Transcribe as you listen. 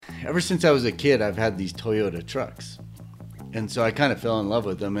ever since I was a kid, I've had these Toyota trucks. And so I kind of fell in love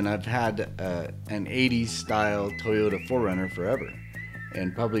with them, and I've had an 80s style Toyota 4Runner forever.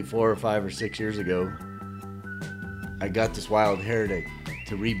 And probably 4 or 5 or 6 years ago, I got this wild hair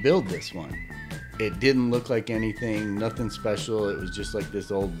to rebuild this one. It didn't look like anything, nothing special. It was just like this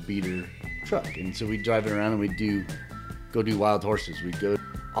old beater truck. And so we'd drive it around and we'd go do wild horses. We'd go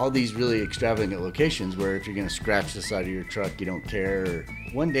all these really extravagant locations where if you're going to scratch the side of your truck, you don't care.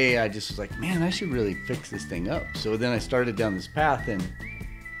 One day I just was like, man, I should really fix this thing up. So then I started down this path, and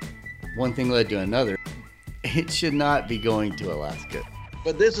one thing led to another. It should not be going to Alaska.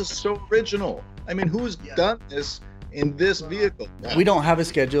 But this is so original. I mean, who's done this in this vehicle? We don't have a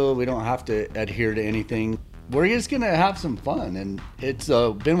schedule. We don't have to adhere to anything. We're just going to have some fun. And it's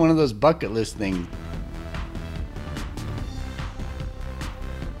been one of those bucket list things.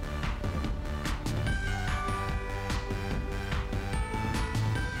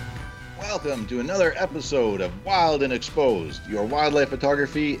 Welcome to another episode of Wild and Exposed, your wildlife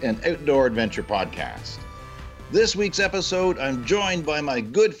photography and outdoor adventure podcast. This week's episode, I'm joined by my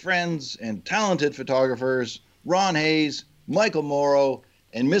good friends and talented photographers, Ron Hayes, Michael Morrow,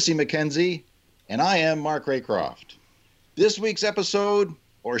 and Missy McKenzie, and I am Mark Raycroft. This week's episode,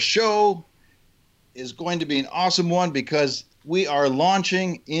 or show, is going to be an awesome one because we are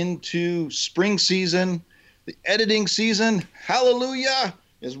launching into spring season. The editing season, hallelujah,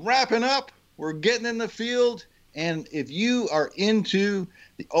 is wrapping up. We're getting in the field, and if you are into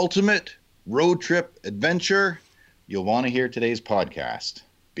the ultimate road trip adventure, you'll want to hear today's podcast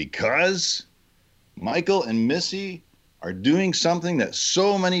because Michael and Missy are doing something that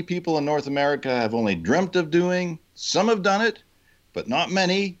so many people in North America have only dreamt of doing. Some have done it, but not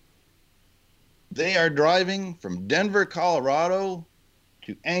many. They are driving from Denver, Colorado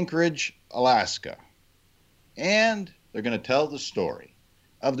to Anchorage, Alaska, and they're going to tell the story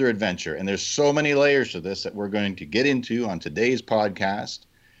of their adventure. And there's so many layers to this that we're going to get into on today's podcast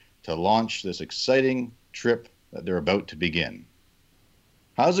to launch this exciting trip that they're about to begin.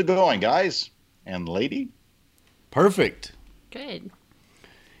 How's it going, guys and lady? Perfect. Good.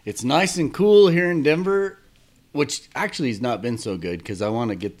 It's nice and cool here in Denver, which actually has not been so good because I want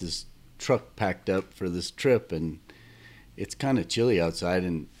to get this truck packed up for this trip, and it's kind of chilly outside,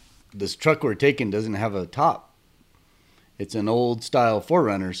 and this truck we're taking doesn't have a top. It's an old style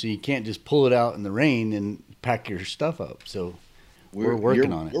 4Runner, so you can't just pull it out in the rain and pack your stuff up. So we're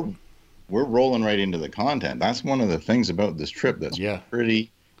working on it. We're rolling right into the content. That's one of the things about this trip that's pretty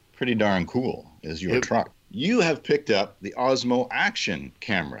darn cool is your truck. You have picked up the Osmo Action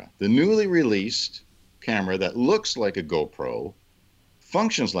camera, the newly released camera that looks like a GoPro,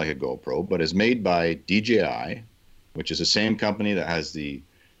 functions like a GoPro, but is made by DJI, which is the same company that has the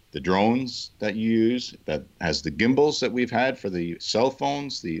drones that you use, that has the gimbals that we've had for the cell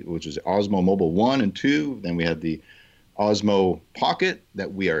phones, which is Osmo Mobile 1 and 2. Then we had the Osmo Pocket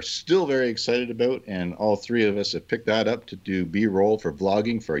that we are still very excited about, and all three of us have picked that up to do B-roll for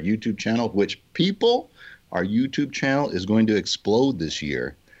vlogging for our YouTube channel, which our YouTube channel is going to explode this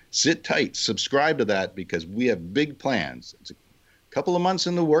year. Sit tight, subscribe to that because we have big plans. It's a couple of months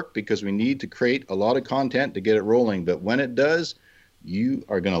in the work because we need to create a lot of content to get it rolling, but when it does, you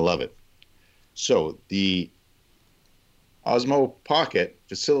are going to love it. So the Osmo Pocket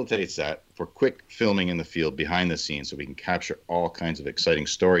facilitates that for quick filming in the field behind the scenes so we can capture all kinds of exciting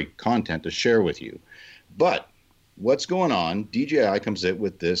story content to share with you. But what's going on? DJI comes in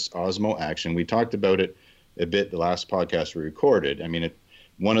with this Osmo Action. We talked about it a bit the last podcast we recorded. I mean,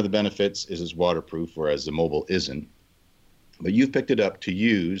 one of the benefits is it's waterproof, whereas the mobile isn't. But you've picked it up to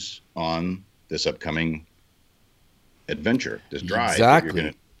use on this upcoming adventure, this drive.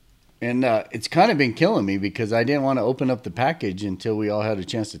 Exactly. And it's kind of been killing me because I didn't want to open up the package until we all had a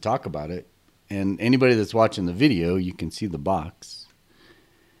chance to talk about it. And anybody that's watching the video, you can see the box.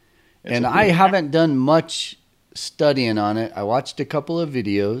 And I haven't done much studying on it. I watched a couple of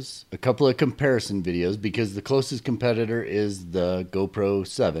videos, a couple of comparison videos, because the closest competitor is the GoPro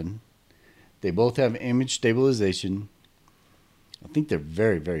 7. They both have image stabilization. I think they're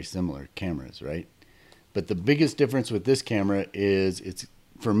very, very similar cameras, right? But the biggest difference with this camera is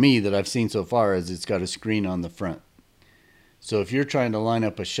for me that I've seen so far is it's got a screen on the front. So if you're trying to line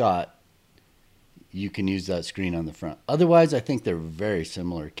up a shot, you can use that screen on the front. Otherwise, I think they're very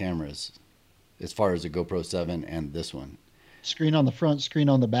similar cameras as far as the GoPro 7 and this one. Screen on the front, screen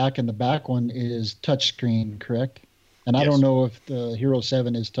on the back, and the back one is touch screen, correct? And Yes. I don't know if the Hero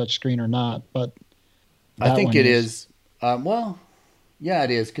 7 is touch screen or not, but I think it is. Well, yeah,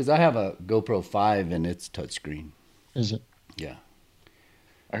 it is, because I have a GoPro 5 and it's touchscreen. Is it? Yeah.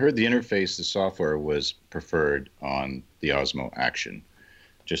 I heard the interface, the software was preferred on the Osmo Action.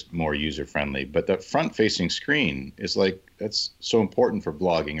 just more user friendly. But the front facing screen is like, that's so important for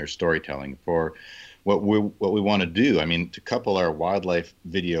blogging or storytelling, for what we want to do. I mean, to couple our wildlife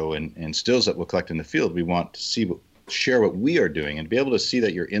video and stills that we'll collect in the field, we want to share what we are doing and be able to see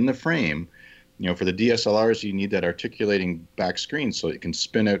that you're in the frame. You know, for the DSLRs, you need that articulating back screen so it can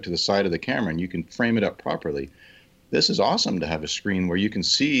spin out to the side of the camera and you can frame it up properly. This is awesome to have a screen where you can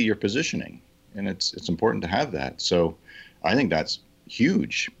see your positioning, and it's important to have that. So I think that's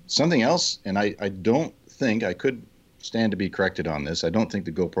huge. Something else, and I don't think, I could stand to be corrected on this, I don't think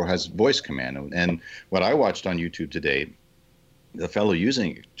the GoPro has voice command. And what I watched on YouTube today, the fellow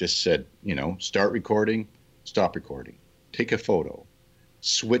using it just said, you know, start recording, stop recording, take a photo,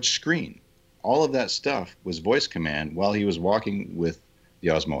 switch screen. All of that stuff was voice command while he was walking with the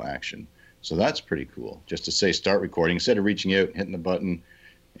Osmo Action. So that's pretty cool, just to say start recording instead of reaching out, hitting the button,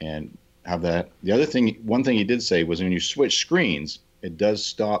 and have that. The other thing, one thing he did say was when you switch screens, it does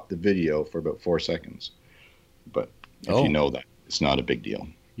stop the video for about 4 seconds. But if you know that, it's not a big deal.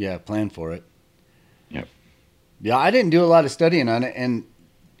 Yeah, plan for it. Yep. Yeah, I didn't do a lot of studying on it. And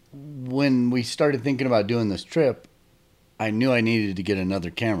when we started thinking about doing this trip, I knew I needed to get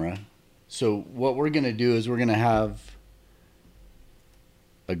another camera. So what we're going to do is we're going to have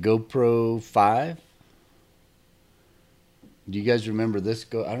a GoPro 5. Do you guys remember this?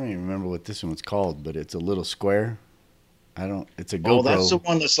 I don't even remember what this one was called, but it's a little square. It's a GoPro. Oh, that's the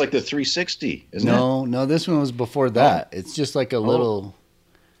one that's like the 360, isn't it? No, this one was before that. Oh. It's just like a little,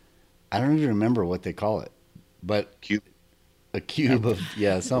 I don't even remember what they call it, but a cube of,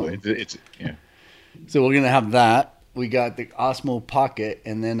 something. Yeah. So we're going to have that. We got the Osmo Pocket,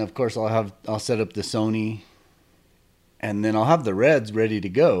 and then of course I'll set up the Sony, and then I'll have the Reds ready to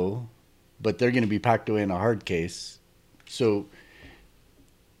go, but they're going to be packed away in a hard case. So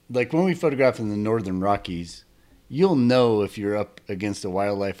like when we photograph in the Northern Rockies, you'll know if you're up against a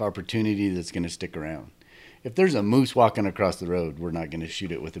wildlife opportunity that's going to stick around. If there's a moose walking across the road, we're not going to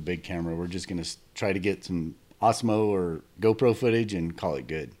shoot it with a big camera. We're just going to try to get some Osmo or GoPro footage and call it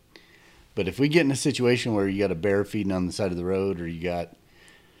good. But if we get in a situation where you got a bear feeding on the side of the road, or you got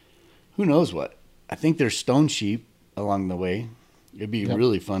who knows what, I think there's stone sheep along the way. It'd be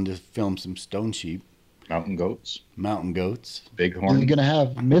really fun to film some stone sheep. Mountain goats. Bighorn. You're going to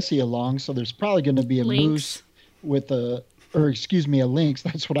have Missy along, so there's probably going to be a moose with a lynx.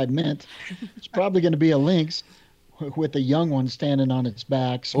 That's what I meant. It's probably going to be a lynx with a young one standing on its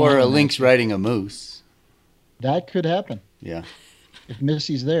back. Or a lynx riding a moose. That could happen. Yeah. If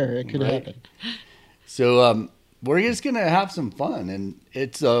Missy's there, it could happen. So we're just going to have some fun. And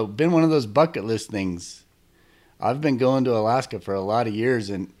it's been one of those bucket list things. I've been going to Alaska for a lot of years,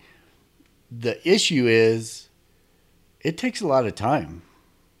 and the issue is it takes a lot of time.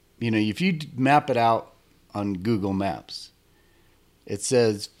 You know, if you map it out on Google Maps, it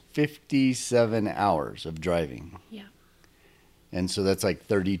says 57 hours of driving. Yeah. And so that's like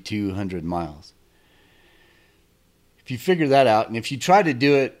 3,200 miles. If you figure that out, and if you try to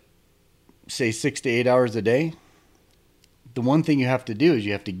do it, say 6 to 8 hours a day, the one thing you have to do is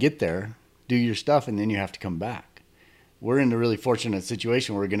you have to get there, do your stuff, and then you have to come back. We're in a really fortunate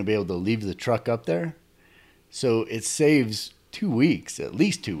situation where we're going to be able to leave the truck up there. So it saves 2 weeks, at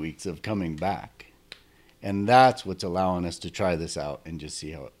least 2 weeks of coming back. And that's what's allowing us to try this out and just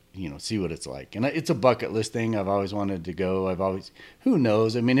see how see what it's like. And it's a bucket list thing. I've always wanted to go. Who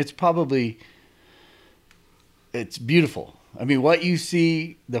knows? I mean, it's beautiful. I mean, what you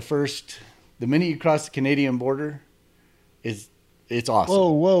see the minute you cross the Canadian border it's awesome.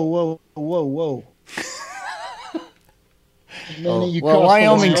 Whoa.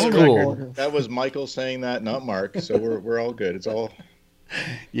 Wyoming's cool. That was Michael saying that, not Mark. So we're all good. It's all.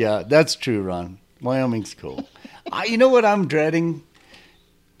 Yeah, that's true, Ron. Wyoming's cool. You know what I'm dreading?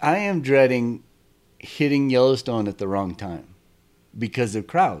 I am dreading hitting Yellowstone at the wrong time because of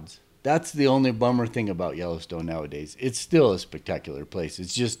crowds. That's the only bummer thing about Yellowstone nowadays. It's still a spectacular place.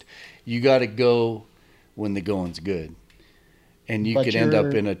 It's just you got to go when the going's good. And you could end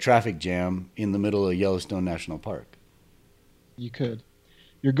up in a traffic jam in the middle of Yellowstone National Park. You could.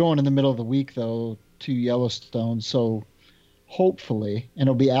 You're going in the middle of the week, though, to Yellowstone. So hopefully, and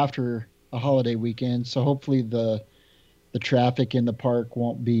it'll be after a holiday weekend, so hopefully the traffic in the park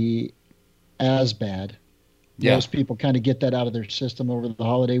won't be as bad. Yeah. Most people kind of get that out of their system over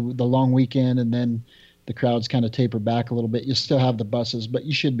the long weekend, and then the crowds kind of taper back a little bit. You still have the buses, but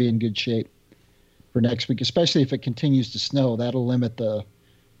you should be in good shape for next week, especially if it continues to snow. That'll limit the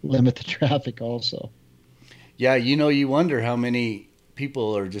traffic also. Yeah, you wonder how many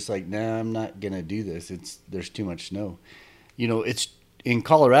people are just like, I'm not going to do this. There's too much snow. It's in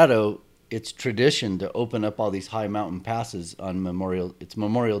Colorado, it's tradition to open up all these high mountain passes on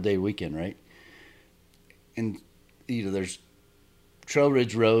Memorial Day weekend, right? And there's Trail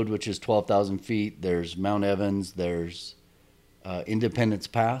Ridge Road, which is 12,000 feet. There's Mount Evans. There's Independence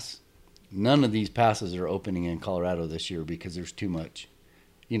Pass. None of these passes are opening in Colorado this year because there's too much.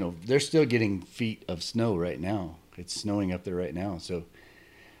 They're still getting feet of snow right now. It's snowing up there right now. So,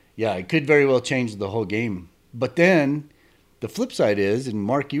 yeah, it could very well change the whole game. But then the flip side is, and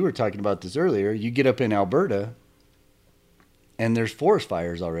Mark, you were talking about this earlier, you get up in Alberta and there's forest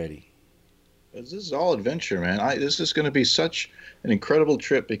fires already. This is all adventure, man. This is going to be such an incredible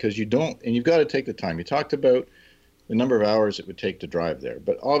trip because you've got to take the time. You talked about the number of hours it would take to drive there,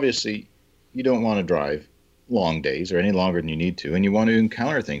 but obviously you don't want to drive long days or any longer than you need to, and you want to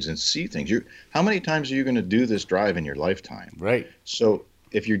encounter things and see things. How many times are you going to do this drive in your lifetime? Right. So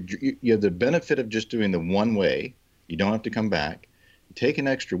if you have the benefit of just doing the one way, you don't have to come back. Take an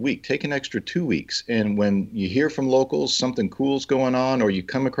extra week, take an extra 2 weeks, and when you hear from locals something cool's going on, or you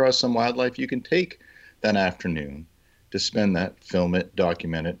come across some wildlife, you can take that afternoon to spend that, film it,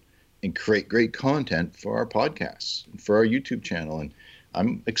 document it, and create great content for our podcasts and for our YouTube channel. And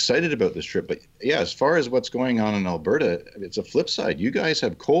I'm excited about this trip. But yeah, as far as what's going on in Alberta, it's a flip side. You guys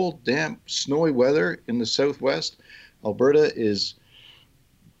have cold, damp, snowy weather in the southwest. Alberta is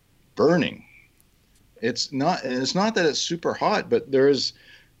burning. It's not that it's super hot, but there is,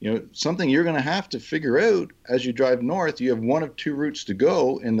 something you're going to have to figure out as you drive north. You have one of two routes to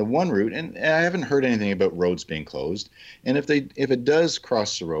go in the one route, and I haven't heard anything about roads being closed. And if it does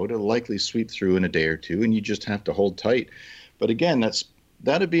cross the road, it'll likely sweep through in a day or two, and you just have to hold tight. But again,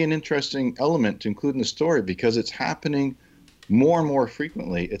 that'd be an interesting element to include in the story because it's happening more and more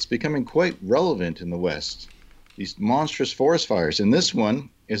frequently. It's becoming quite relevant in the West. These monstrous forest fires, and this one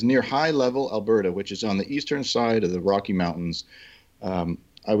is near High Level, Alberta, which is on the eastern side of the Rocky Mountains.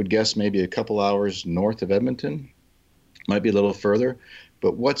 I would guess maybe a couple hours north of Edmonton, might be a little further.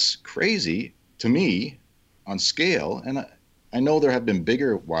 But what's crazy to me on scale, and I know there have been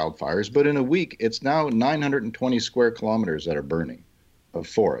bigger wildfires, but in a week, it's now 920 square kilometers that are burning of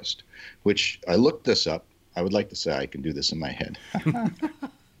forest, which I looked this up. I would like to say I can do this in my head.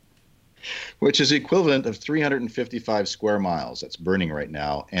 Which is equivalent of 355 square miles that's burning right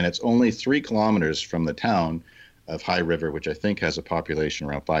now. And it's only 3 kilometers from the town of High River, which I think has a population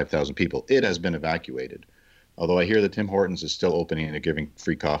around 5,000 people. It has been evacuated. Although I hear that Tim Hortons is still opening and giving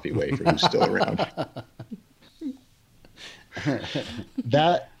free coffee away for who's still around.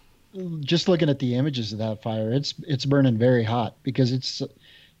 That, just looking at the images of that fire, it's burning very hot because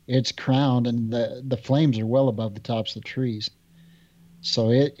it's crowned and the flames are well above the tops of the trees. So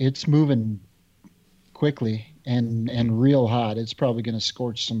it's moving quickly and real hot. It's probably going to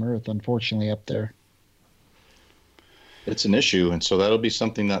scorch some earth, unfortunately, up there. It's an issue, and so that'll be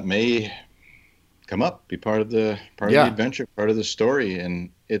something that may come up, be part of the adventure, part of the story. And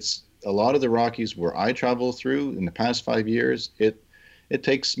it's a lot of the Rockies where I travel through in the past 5 years. It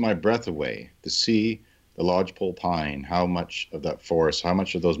takes my breath away to see the lodgepole pine, how much of that forest, how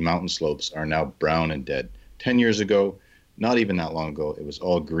much of those mountain slopes are now brown and dead. 10 years ago, not even that long ago, it was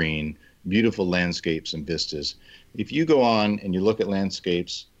all green, beautiful landscapes and vistas. If you go on and you look at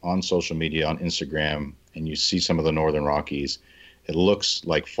landscapes on social media, on Instagram, and you see some of the Northern Rockies, it looks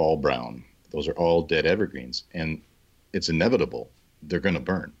like fall brown. Those are all dead evergreens, and it's inevitable. They're going to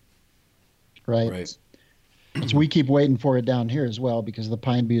burn. Right. So we keep waiting for it down here as well because the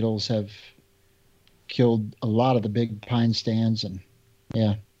pine beetles have killed a lot of the big pine stands, and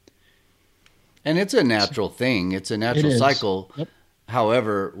yeah. And it's a natural thing. It's a natural cycle. Yep.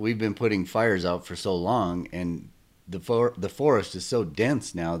 However, we've been putting fires out for so long, and the forest is so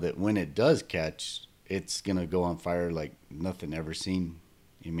dense now that when it does catch, it's going to go on fire like nothing ever seen.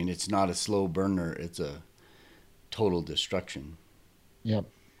 I mean, it's not a slow burner. It's a total destruction. Yep.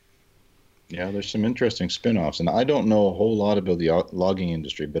 Yeah, there's some interesting spin-offs. And I don't know a whole lot about the logging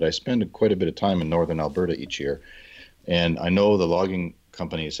industry, but I spend quite a bit of time in northern Alberta each year. And I know the logging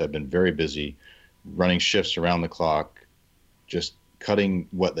companies have been very busy running shifts around the clock, just cutting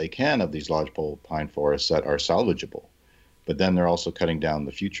what they can of these lodgepole pine forests that are salvageable. But then they're also cutting down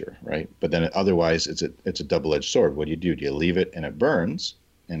the future, right? But then otherwise it's a double-edged sword. What do? Do you leave it and it burns,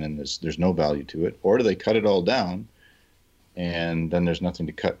 and then there's no value to it, or do they cut it all down, and then there's nothing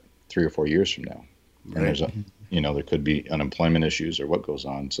to cut 3 or 4 years from now? And there's there could be unemployment issues or what goes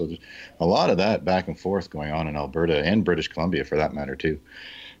on. So there's a lot of that back and forth going on in Alberta and British Columbia for that matter too.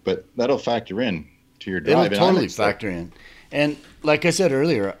 But that'll factor in to your drive. It'll totally factor in. And like I said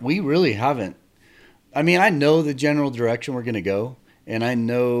earlier, we really haven't. I mean, I know the general direction we're going to go, and I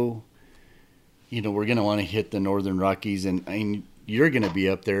know, we're going to want to hit the Northern Rockies, and you're going to be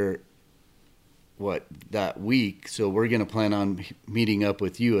up there that week. So we're going to plan on meeting up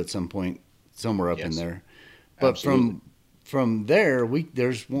with you at some point somewhere up in there. But from there,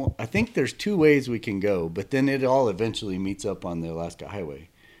 I think there's 2 ways we can go, but then it all eventually meets up on the Alaska Highway.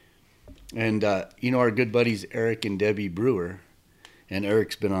 And, our good buddies, Eric and Debbie Brewer, and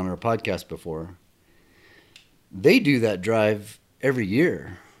Eric's been on our podcast before. They do that drive every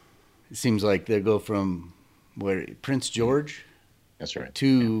year. It seems like they go from Prince George, that's right,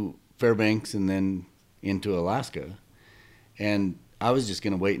 to Fairbanks and then into Alaska. And I was just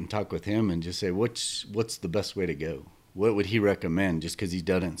going to wait and talk with him and just say, what's the best way to go? What would he recommend? Just because he's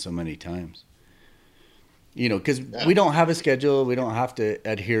done it so many times. Because we don't have a schedule. We don't have to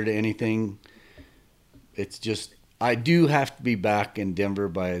adhere to anything. It's just, I do have to be back in Denver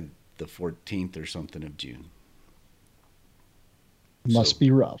by the 14th or something of June. Must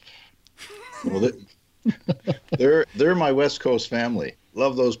be rough. Well, they're my West Coast family.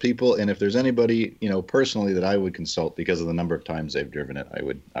 Love those people, and if there's anybody personally that I would consult because of the number of times they've driven it,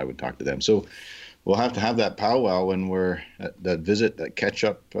 I would talk to them. So we'll have to have that powwow when we're at that visit, that catch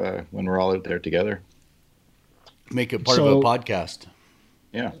up when we're all out there together. Make it part of a podcast.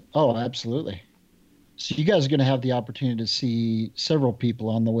 Yeah. Oh, absolutely. So you guys are going to have the opportunity to see several people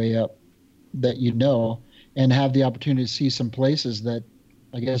on the way up that and have the opportunity to see some places that,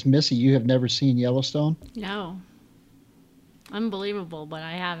 I guess, Missy, you have never seen Yellowstone? No. Unbelievable, but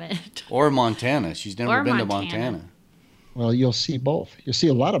I haven't. Or Montana. She's never been to Montana. Well, you'll see both. You'll see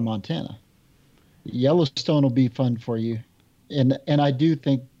a lot of Montana. Yellowstone will be fun for you. And I do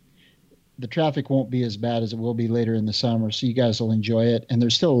think the traffic won't be as bad as it will be later in the summer, so you guys will enjoy it. And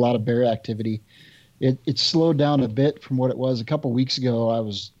there's still a lot of bear activity. It's slowed down a bit from what it was a couple weeks ago. I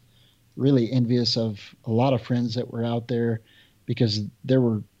was really envious of a lot of friends that were out there because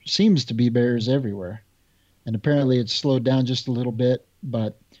seems to be bears everywhere. And apparently it's slowed down just a little bit,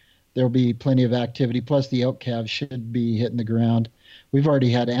 but there'll be plenty of activity. Plus the elk calves should be hitting the ground. We've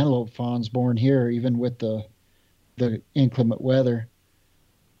already had antelope fawns born here, even with the inclement weather.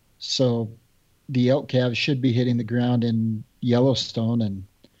 So the elk calves should be hitting the ground in Yellowstone, and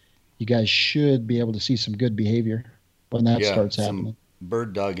you guys should be able to see some good behavior when that starts happening.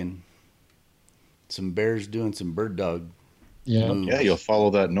 Bird dogging. Some bears doing some bird dog. Yeah. Yeah, you'll follow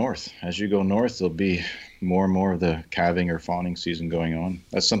that north. As you go north, there'll be more and more of the calving or fawning season going on.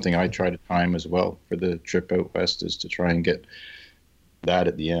 That's something I try to time as well for the trip out west, is to try and get that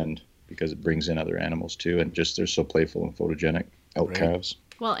at the end, because it brings in other animals too, and just they're so playful and photogenic, elk calves.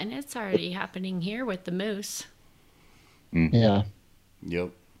 Well, and it's already happening here with the moose. Mm. Yeah.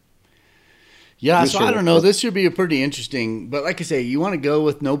 Yep. Yeah, so I don't know. This should be a pretty interesting, but like I say, you want to go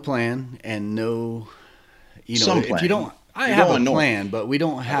with no plan and no, some plan. If you don't, I have a plan, but we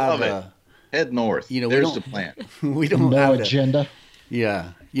don't have head north. There's the plan. We don't have an agenda.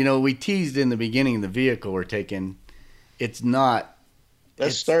 Yeah. We teased in the beginning the vehicle we're taking. It's not.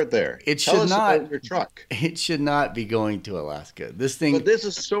 Let's start there. Tell us about your truck. It should not be going to Alaska. This thing. But this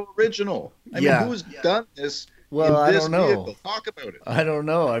is so original. I mean, who's done this? Well, I don't know. Vehicle? Talk about it. I don't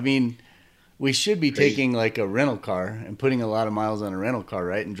know. I mean, we should be taking like a rental car and putting a lot of miles on a rental car,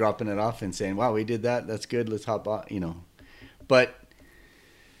 right? And dropping it off and saying, wow, we did that. That's good. Let's hop on, But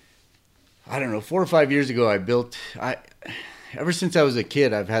I don't know. 4 or 5 years ago, ever since I was a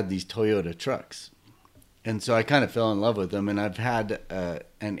kid, I've had these Toyota trucks. And so I kind of fell in love with them. And I've had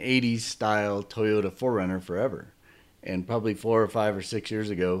an 80s style Toyota 4Runner forever. And probably 4 or 5 or 6 years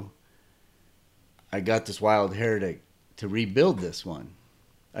ago, I got this wild hair to rebuild this one.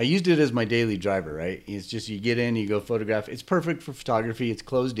 I used it as my daily driver, right? It's just you get in, you go photograph. It's perfect for photography. It's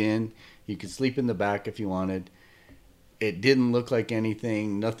closed in. You could sleep in the back if you wanted. It didn't look like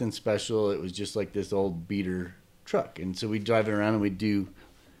anything, nothing special. It was just like this old beater truck. And so we'd drive it around and we'd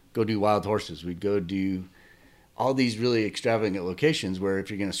go do wild horses. We'd go do all these really extravagant locations where if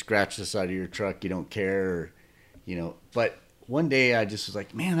you're going to scratch the side of your truck, you don't care, But one day I just was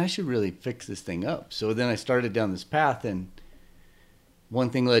like, man, I should really fix this thing up. So then I started down this path, and one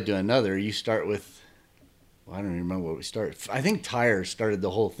thing led to another. You start with, I don't even remember what we started. I think tires started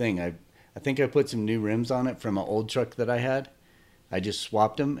the whole thing. I think I put some new rims on it from an old truck that I had. I just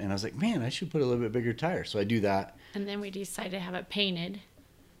swapped them, and I was like, man, I should put a little bit bigger tire. So I do that. And then we decided to have it painted.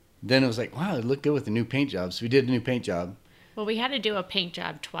 Then it was like, wow, it looked good with the new paint job. So we did a new paint job. Well, we had to do a paint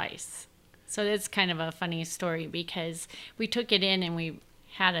job twice. So it's kind of a funny story because we took it in and we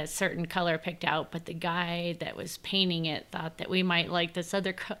had a certain color picked out, but the guy that was painting it thought that we might like this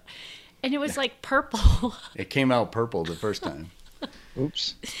other color. And it was like purple. It came out purple the first time.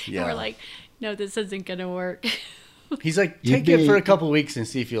 Oops. Yeah. And we're like, no, this isn't going to work. He's like, take it for a couple of weeks and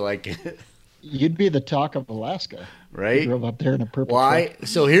see if you like it. You'd be the talk of Alaska. Right? You drove up there in a purple truck.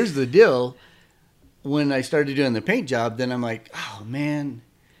 So here's the deal. when I started doing the paint job, then I'm like, oh man,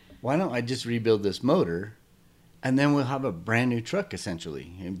 why don't I just rebuild this motor? And then we'll have a brand new truck,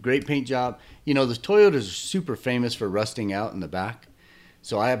 essentially. And great paint job. You know, the Toyotas are super famous for rusting out in the back.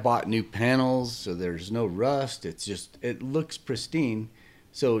 So I bought new panels, so there's no rust. It's just, it looks pristine.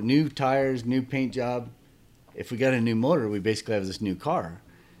 So new tires, new paint job. If we got a new motor, we basically have this new car.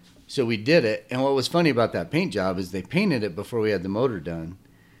 So we did it. And what was funny about that paint job is they painted it before we had the motor done.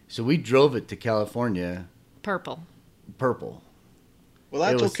 So we drove it to California. Purple. Well,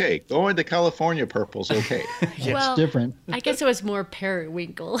 that's okay. Going to California purple's okay. Yeah, well, it's different. I guess it was more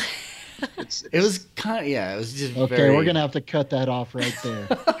periwinkle. It was kind of, yeah, it was just okay, we're going to have to cut that off right there.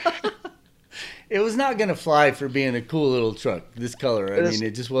 It was not going to fly for being a cool little truck, this color. I mean,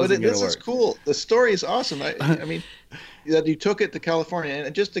 it just wasn't going to work. This is cool. The story is awesome. I mean, that you took it to California.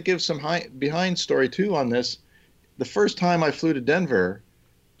 And just to give some behind story, too, on this, the first time I flew to Denver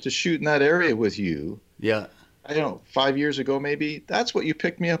to shoot in that area with you. Yeah. I don't know, 5 years ago maybe, that's what you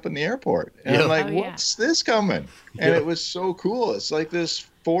picked me up in the airport. And I'm like, what's this coming? And it was so cool. It's like this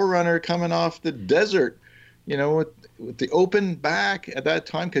 4Runner coming off the desert, you know, with the open back at that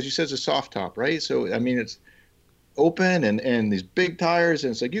time, because you said it's a soft top, right? So, I mean, it's open and these big tires.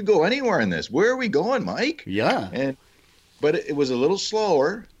 And it's like, you go anywhere in this. Where are we going, Mike? Yeah. But it was a little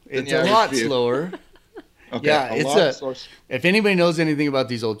slower. It's a lot slower. Okay, yeah, if anybody knows anything about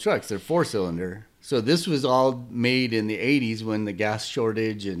these old trucks, they're 4-cylinder. So this was all made in the 80s when the gas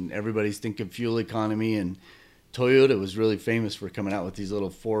shortage and everybody's thinking fuel economy, and Toyota was really famous for coming out with these little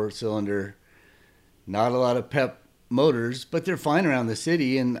 4-cylinder, not a lot of pep motors, but they're fine around the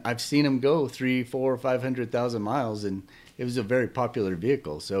city, and I've seen them go 300,000, 400,000, 500,000 miles, and it was a very popular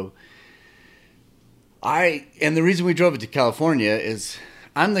vehicle. So and the reason we drove it to California is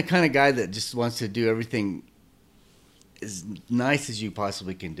I'm the kind of guy that just wants to do everything as nice as you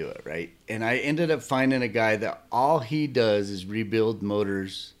possibly can do it, right? And I ended up finding a guy that all he does is rebuild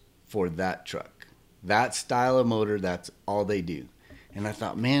motors for that truck. That style of motor, that's all they do. And I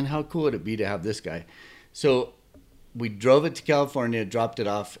thought, man, how cool would it be to have this guy? So we drove it to California, dropped it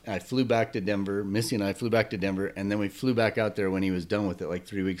off. I flew back to Denver. Missy and I flew back to Denver, and then we flew back out there when he was done with it, like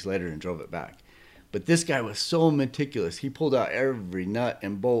 3 weeks later, and drove it back. But this guy was so meticulous. He pulled out every nut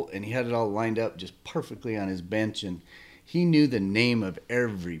and bolt, and he had it all lined up just perfectly on his bench, and he knew the name of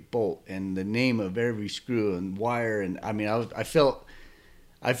every bolt and the name of every screw and wire. And I mean, I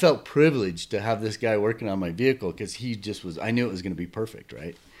felt privileged to have this guy working on my vehicle, because he just was, I knew it was going to be perfect,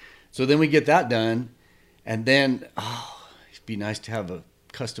 right? So then we get that done, and then, it'd be nice to have a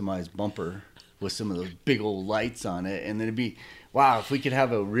customized bumper with some of those big old lights on it. And then it'd be, wow, if we could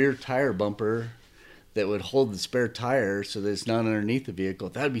have a rear tire bumper that would hold the spare tire so that it's not underneath the vehicle,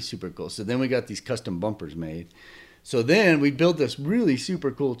 that'd be super cool. So then we got these custom bumpers made. So then we built this really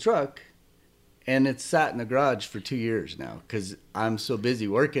super cool truck, and it's sat in the garage for 2 years now because I'm so busy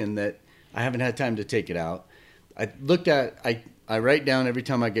working that I haven't had time to take it out. I write down every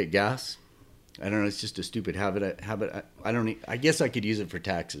time I get gas. I don't know, it's just a stupid habit. I guess I could use it for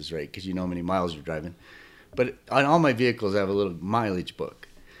taxes, right? Because you know how many miles you're driving. But on all my vehicles, I have a little mileage book.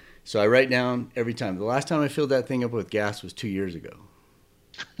 So I write down every time. The last time I filled that thing up with gas was 2 years ago.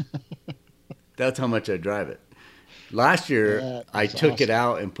 That's how much I drive it. Last year, I took it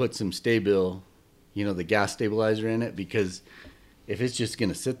out and put some Stabil, the gas stabilizer in it, because if it's just going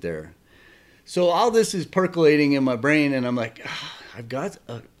to sit there. So all this is percolating in my brain, and I'm like, I've got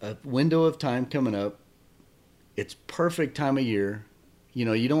a window of time coming up. It's perfect time of year.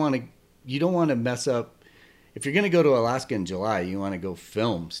 You don't want to mess up. If you're going to go to Alaska in July, you want to go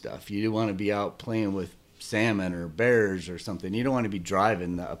film stuff. You want to be out playing with salmon or bears or something. You don't want to be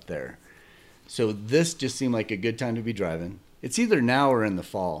driving up there. So this just seemed like a good time to be driving. It's either now or in the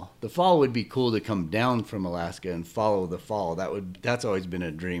fall. The fall would be cool to come down from Alaska and follow the fall. That's always been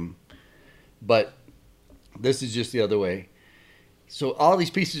a dream. But this is just the other way. So all these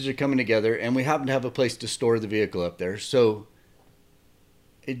pieces are coming together, and we happen to have a place to store the vehicle up there. So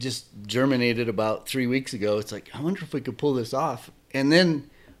it just germinated about 3 weeks ago. It's like, I wonder if we could pull this off. And then,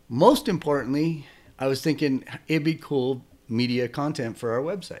 most importantly, I was thinking it'd be cool media content for our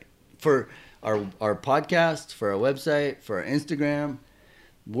website. For our podcast, for our website, for our Instagram.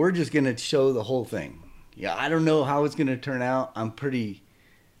 We're just going to show the whole thing. Yeah, I don't know how it's going to turn out. I'm pretty,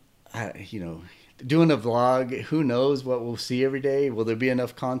 doing a vlog. Who knows what we'll see every day? Will there be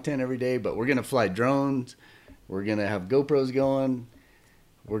enough content every day? But we're going to fly drones. We're going to have GoPros going.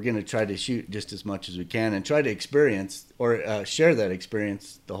 We're going to try to shoot just as much as we can and try to experience or share that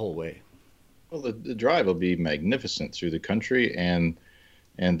experience the whole way. Well, the drive will be magnificent through the country, and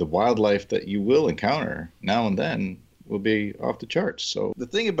the wildlife that you will encounter now and then will be off the charts. So the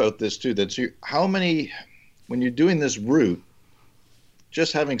thing about this too, when you're doing this route,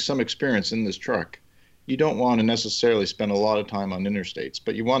 just having some experience in this truck, you don't want to necessarily spend a lot of time on interstates,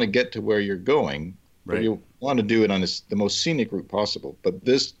 but you want to get to where you're going. Right. But you want to do it on the most scenic route possible. But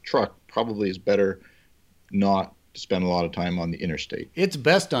this truck probably is better not to spend a lot of time on the interstate. It's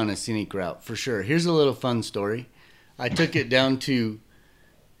best on a scenic route, for sure. Here's a little fun story. I took it down to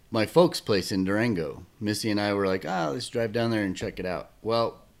my folks' place in Durango. Missy and I were like, let's drive down there and check it out.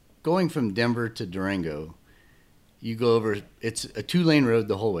 Well, going from Denver to Durango, you go over, it's a 2-lane road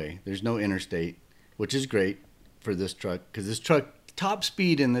the whole way. There's no interstate, which is great for this truck, because this truck, top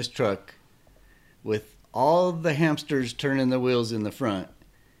speed in this truck, with all the hamsters turning the wheels in the front,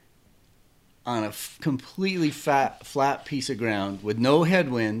 on a completely flat piece of ground with no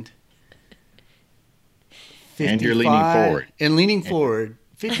headwind. And you're leaning forward. And leaning forward.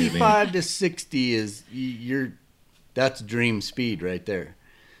 55 to 60 is that's dream speed right there.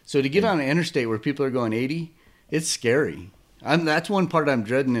 So to get on an interstate where people are going 80, it's scary. That's one part I'm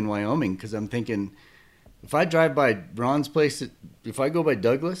dreading in Wyoming, because I'm thinking, if I drive by Ron's place, if I go by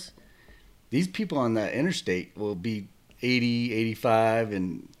Douglas, these people on that interstate will be 80, 85,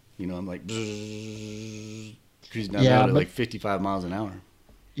 and I'm like cruising down there at like 55 miles an hour.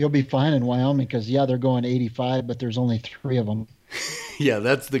 You'll be fine in Wyoming because they're going 85, but there's only 3 of them. Yeah,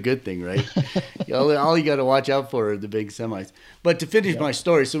 that's the good thing, right? all you got to watch out for are the big semis. But to finish my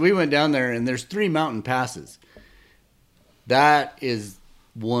story, so we went down there, and there's 3 mountain passes. That is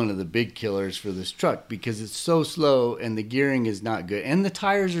one of the big killers for this truck, because it's so slow and the gearing is not good, and the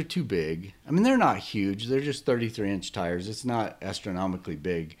tires are too big. I mean, they're not huge. They're just 33-inch tires. It's not astronomically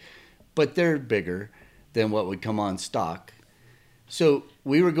big, but they're bigger than what would come on stock. So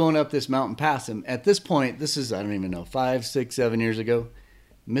we were going up this mountain pass, and at this point, this is, I don't even know, 5, 6, 7 years ago,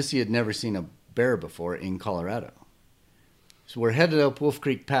 Missy had never seen a bear before in Colorado. So we're headed up Wolf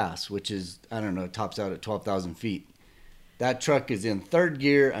Creek Pass, which is, I don't know, tops out at 12,000 feet. That truck is in 3rd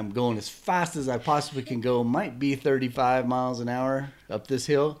gear. I'm going as fast as I possibly can go. Might be 35 miles an hour up this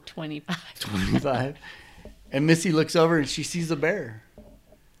hill. 25. And Missy looks over and she sees a bear.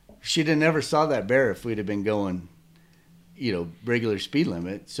 She'd have never saw that bear if we'd have been going, regular speed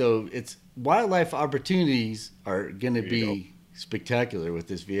limit. So it's wildlife opportunities are going to be spectacular with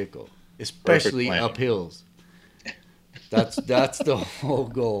this vehicle, especially up hills. That's the whole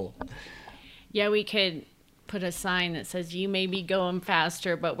goal. Yeah, we could put a sign that says, "You may be going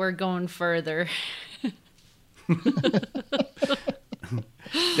faster, but we're going further." The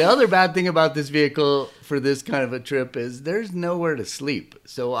other bad thing about this vehicle for this kind of a trip is there's nowhere to sleep.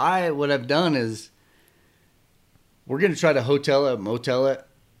 So what I've done is we're going to try to hotel it, motel it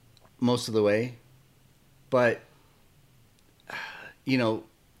most of the way. But,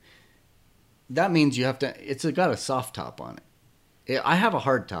 that means you have to, it's got a soft top on it. I have a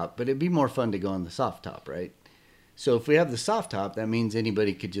hard top, but it'd be more fun to go on the soft top, right? So if we have the soft top, that means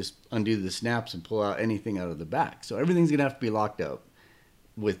anybody could just undo the snaps and pull out anything out of the back. So everything's going to have to be locked up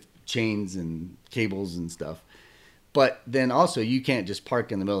with chains and cables and stuff. But then also you can't just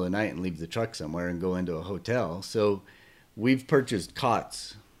park in the middle of the night and leave the truck somewhere and go into a hotel. So we've purchased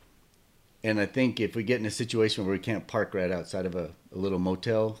cots. And I think if we get in a situation where we can't park right outside of a little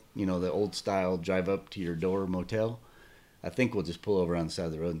motel, the old style drive up to your door motel, I think we'll just pull over on the side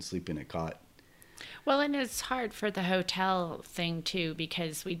of the road and sleep in a cot. Well, and it's hard for the hotel thing too,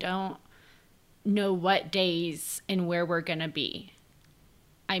 because we don't know what days and where we're going to be.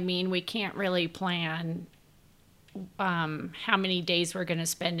 I mean, we can't really plan how many days we're going to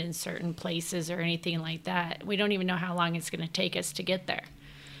spend in certain places or anything like that. We don't even know how long it's going to take us to get there.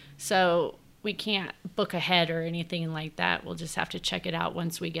 So we can't book ahead or anything like that. We'll just have to check it out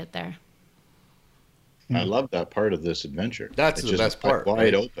once we get there. I love that part of this adventure. That's the best part.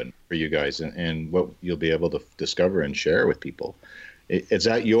 Wide open for you guys and what you'll be able to discover and share with people. It's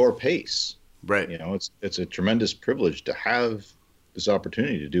at your pace. Right. It's a tremendous privilege to have this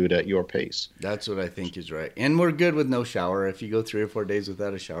opportunity to do it at your pace. That's what I think is right. And we're good with no shower. If you go 3 or 4 days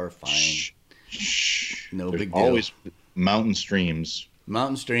without a shower, fine. Shh. No There's big deal. Always mountain streams.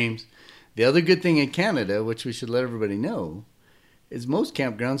 Mountain streams. The other good thing in Canada, which we should let everybody know, is most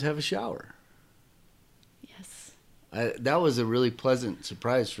campgrounds have a shower. Yes. That was a really pleasant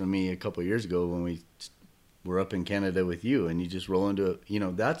surprise for me a couple of years ago when we were up in Canada with you, and you just roll into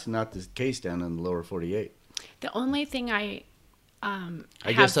it. That's not the case down in the lower 48. The only thing I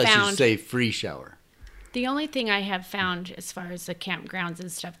guess I should say free shower. The only thing I have found as far as the campgrounds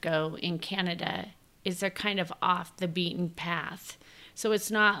and stuff go in Canada is they're kind of off the beaten path. So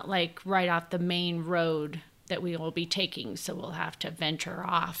it's not like right off the main road that we will be taking. So we'll have to venture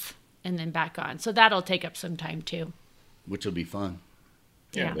off and then back on. So that'll take up some time too. which will be fun.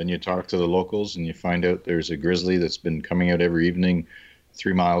 Yeah. Then you talk to the locals and you find out there's a grizzly that's been coming out every evening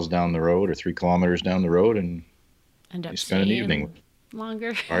 3 miles down the road or 3 kilometers down the road, and you spend an evening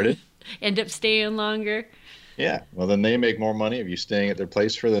longer. Pardon? End up staying longer. Yeah. Well, then they make more money if you staying at their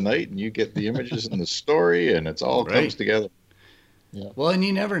place for the night, and you get the images and the story, and it's all comes together. Yeah. Well, and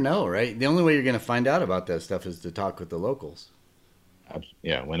you never know, right? The only way you're going to find out about that stuff is to talk with the locals.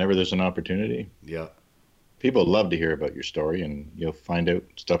 Yeah. Whenever there's an opportunity. Yeah. People love to hear about your story, and you'll find out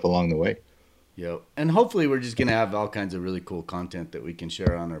stuff along the way. Yeah. And hopefully we're just going to have all kinds of really cool content that we can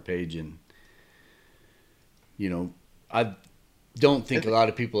share on our page. And, you know, I don't think a lot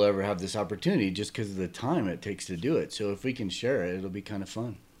of people ever have this opportunity just because of the time it takes to do it. So if we can share it, it'll be kind of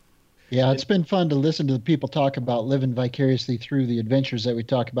fun. Yeah, it's been fun to listen to the people talk about living vicariously through the adventures that we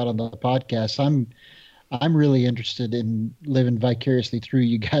talk about on the podcast. I'm really interested in living vicariously through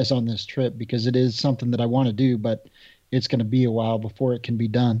you guys on this trip because it is something that I want to do, but it's going to be a while before it can be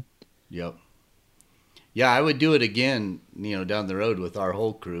done. Yep. Yeah, I would do it again, you know, down the road with our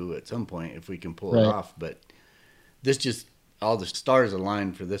whole crew at some point if we can pull it off. But this just, all the stars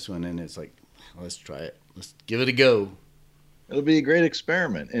aligned for this one, and it's like, let's try it. Let's give it a go. It'll be a great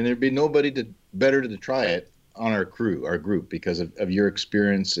experiment, and there'd be nobody better to try it on our group, because of your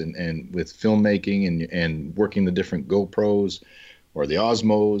experience and with filmmaking and working the different GoPros or the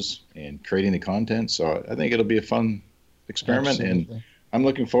Osmos and creating the content. So I think it'll be a fun experiment. Absolutely. And I'm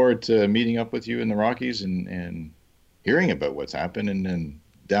looking forward to meeting up with you in the Rockies and hearing about what's happened and then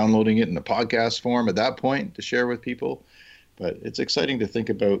downloading it in the podcast form at that point to share with people. But it's exciting to think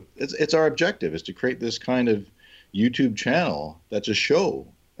about. It's our objective is to create this kind of YouTube channel that's a show,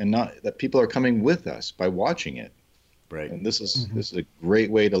 and not that people are coming with us by watching it. Right. And this is a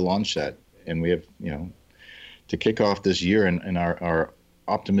great way to launch that. And we have, you know, to kick off this year and our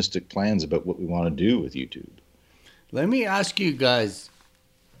optimistic plans about what we want to do with YouTube. Let me ask you guys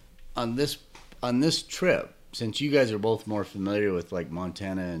on this trip, since you guys are both more familiar with like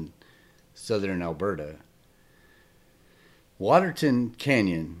Montana and southern Alberta, Waterton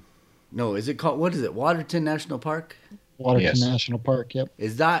Canyon. No, is it called, what is it? Waterton National Park? Waterton National Park, yep.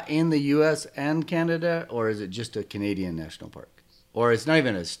 Is that in the U.S. and Canada, or is it just a Canadian national park? Or it's not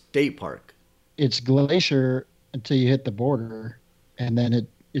even a state park? It's glacier until you hit the border, and then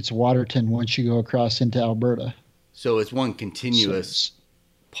it's Waterton once you go across into Alberta. So it's one continuous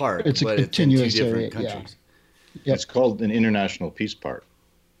park, it's but it's in two different countries. Yeah. Yep. It's called an International Peace Park,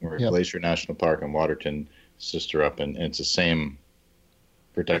 or Glacier National Park and Waterton sister up, and it's the same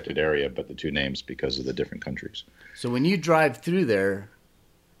protected area, but the two names because of the different countries. So when you drive through there,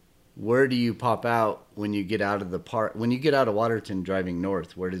 where do you pop out when you get out of the park? When you get out of Waterton driving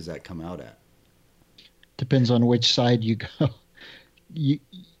north, where does that come out at? Depends on which side you go.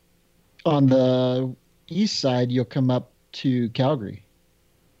 On the east side, you'll come up to Calgary.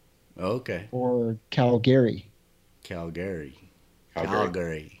 Okay. Or Calgary. Calgary.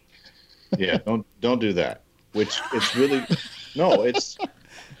 Yeah, don't do that. Which it's really no. It's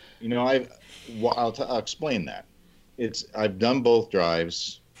I'll explain that. I've done both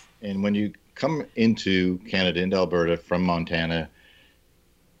drives, and when you come into Canada, into Alberta from Montana,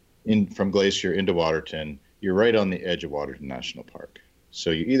 from Glacier into Waterton, you're right on the edge of Waterton National Park. So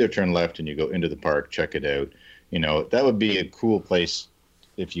you either turn left and you go into the park, check it out. You know, that would be a cool place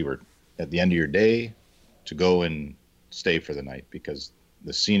if you were at the end of your day to go and stay for the night, because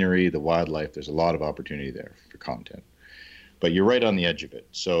the scenery, the wildlife, there's a lot of opportunity there for content. But you're right on the edge of it.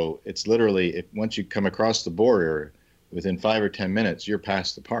 So it's literally, once you come across the border, within 5 or 10 minutes, you're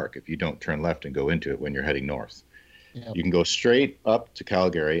past the park if you don't turn left and go into it when you're heading north. Yep. You can go straight up to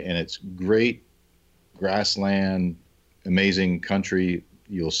Calgary, and it's great grassland, amazing country.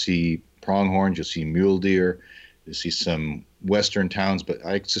 You'll see pronghorns, you'll see mule deer, you'll see some western towns, but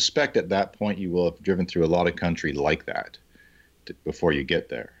I suspect at that point you will have driven through a lot of country like that before you get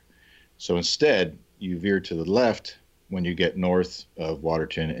there. So instead, you veer to the left when you get north of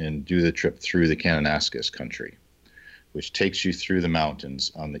Waterton and do the trip through the Kananaskis country, which takes you through the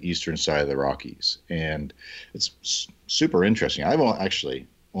mountains on the eastern side of the Rockies. And it's super interesting. I've actually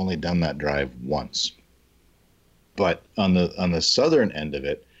only done that drive once. But on the southern end of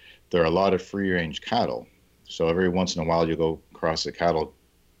it, there are a lot of free-range cattle. So every once in a while, you go across the cattle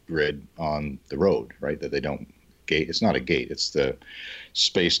grid on the road, right, that they don't gate. It's not a gate. It's the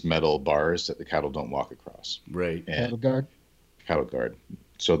spaced metal bars that the cattle don't walk across. Right. And cattle guard. Cattle guard.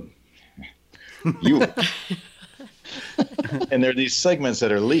 So you... and there are these segments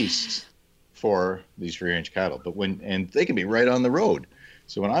that are leased for these free-range cattle, and they can be right on the road.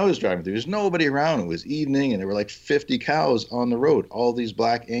 So when I was driving, there was nobody around. It was evening, and there were like 50 cows on the road, all these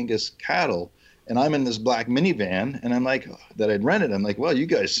Black Angus cattle, And I'm in this black minivan, and I'm like, that I'd rented. I'm like, well, you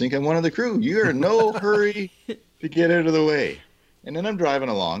guys think I'm one of the crew. You're in no hurry to get out of the way. And then I'm driving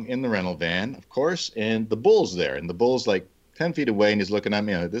along in the rental van, of course, and the bull's there. And the bull's like 10 feet away, and he's looking at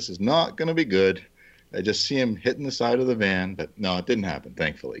me. I'm like, this is not going to be good. I just see him hitting the side of the van. But no, it didn't happen,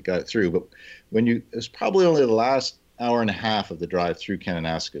 thankfully. Got it through. But it's probably only the last hour and a half of the drive through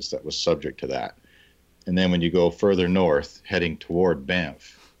Kananaskis that was subject to that. And then when you go further north, heading toward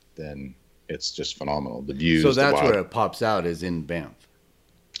Banff, then it's just phenomenal. The views. So that's where it pops out, is in Banff.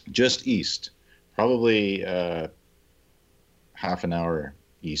 Just east, probably half an hour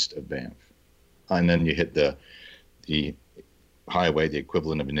east of Banff, and then you hit the highway, the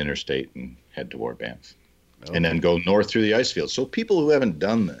equivalent of an interstate, and head toward Banff, and then go north through the ice field. So people who haven't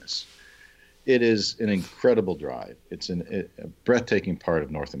done this, it is an incredible drive. It's a breathtaking part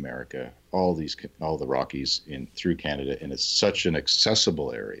of North America. All the Rockies through Canada, and it's such an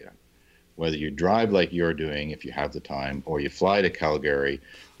accessible area. Whether you drive like you're doing, if you have the time, or you fly to Calgary,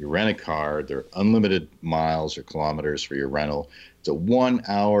 you rent a car, there are unlimited miles or kilometers for your rental. It's a 1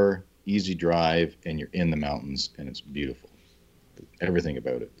 hour easy drive, and you're in the mountains, and it's beautiful. Everything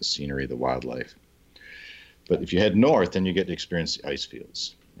about it, the scenery, the wildlife. But if you head north, then you get to experience the ice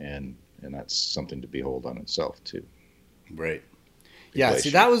fields, and that's something to behold on itself too. Right. Yeah, see,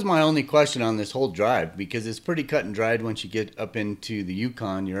 that was my only question on this whole drive, because it's pretty cut and dried. Once you get up into the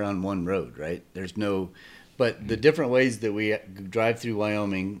Yukon, you're on one road, right? But the different ways that we drive through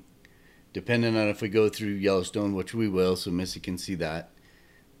Wyoming, depending on if we go through Yellowstone, which we will, so Missy can see that.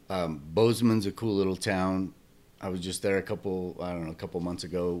 Bozeman's a cool little town. I was just there a couple months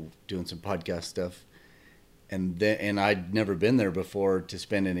ago doing some podcast stuff. And I'd never been there before to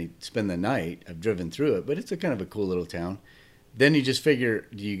spend the night. I've driven through it, but it's a kind of a cool little town. Then you just figure,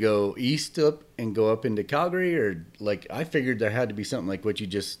 do you go east up and go up into Calgary? Or like, I figured there had to be something like what you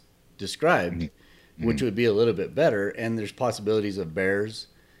just described, which would be a little bit better. And there's possibilities of bears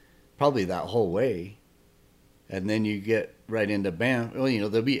probably that whole way. And then you get right into Banff. Well,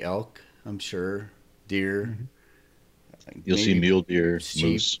 there'll be elk, I'm sure, deer. You'll see mule deer, sheep,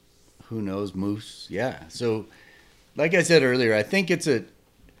 moose. Who knows, moose. Yeah. So like I said earlier, I think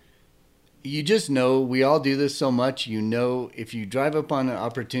you just know, we all do this so much, if you drive up on an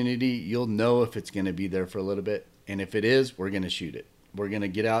opportunity, you'll know if it's going to be there for a little bit. And if it is, we're going to shoot it. We're going to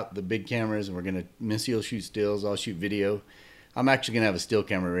get out the big cameras, and Missy will shoot stills, I'll shoot video. I'm actually going to have a still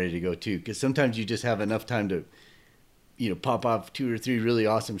camera ready to go too, because sometimes you just have enough time to, pop off 2 or 3 really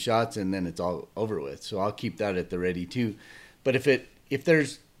awesome shots, and then it's all over with. So I'll keep that at the ready too. But if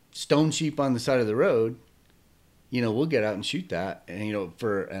there's stone sheep on the side of the road, we'll get out and shoot that, and,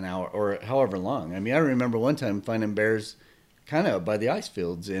 for an hour or however long. I mean, I remember one time finding bears kind of by the ice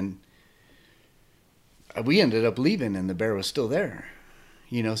fields, and we ended up leaving, and the bear was still there.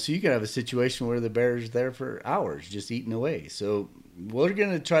 So you could have a situation where the bear's there for hours just eating away. So we're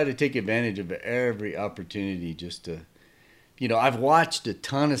going to try to take advantage of every opportunity just to, I've watched a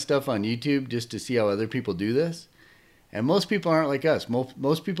ton of stuff on YouTube just to see how other people do this. And most people aren't like us.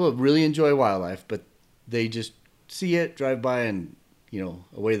 Most people really enjoy wildlife, but they just see it, drive by, and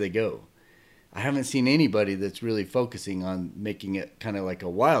away they go. I haven't seen anybody that's really focusing on making it kind of like a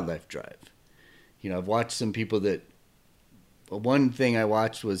wildlife drive. I've watched some people that, one thing I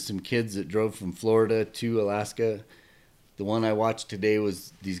watched was some kids that drove from Florida to Alaska. The one I watched today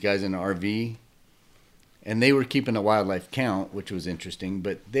was these guys in an RV, and they were keeping a wildlife count, which was interesting,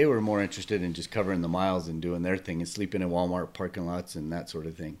 but they were more interested in just covering the miles and doing their thing and sleeping in Walmart parking lots and that sort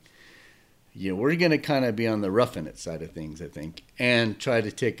of thing. We're going to kind of be on the roughing it side of things, I think, and try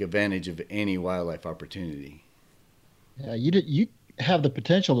to take advantage of any wildlife opportunity. Yeah, you have the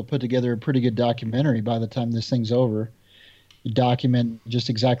potential to put together a pretty good documentary by the time this thing's over. You document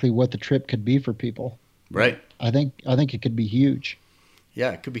just exactly what the trip could be for people. Right. I think it could be huge.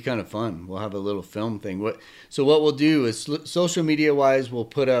 Yeah, it could be kind of fun. We'll have a little film thing. So what we'll do is, social media wise, we'll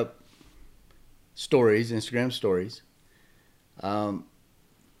put up stories, Instagram stories.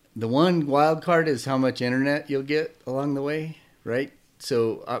 The one wild card is how much internet you'll get along the way, right?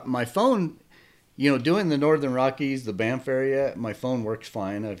 So my phone, doing the Northern Rockies, the Banff area, my phone works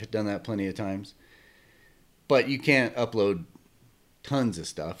fine. I've done that plenty of times. But you can't upload tons of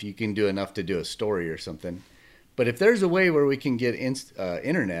stuff. You can do enough to do a story or something. But if there's a way where we can get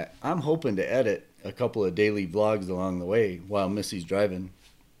internet, I'm hoping to edit a couple of daily vlogs along the way while Missy's driving.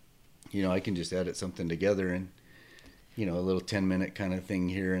 I can just edit something together and, a little 10-minute kind of thing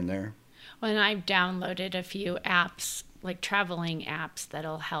here and there. Well, and I've downloaded a few apps, like traveling apps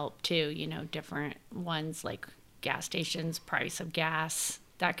that'll help too, different ones like gas stations, price of gas,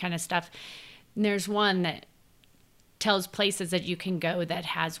 that kind of stuff. And there's one that tells places that you can go that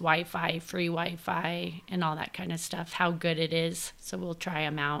has Wi-Fi, free Wi-Fi, and all that kind of stuff, how good it is. So we'll try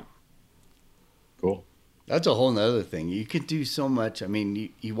them out. Cool. That's a whole nother thing. You could do so much. I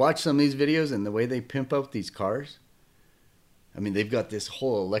mean, you watch some of these videos and the way they pimp up these cars. I mean, they've got this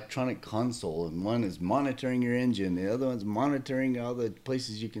whole electronic console, and one is monitoring your engine, the other one's monitoring all the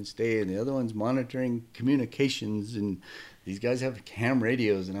places you can stay, and the other one's monitoring communications, and these guys have ham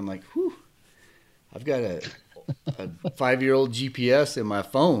radios, and I'm like, whew, I've got a 5-year-old GPS in my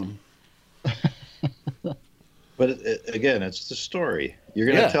phone. But again, it's the story. You're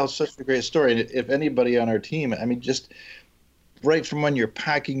going to tell such a great story. And if anybody on our team, I mean, just right from when you're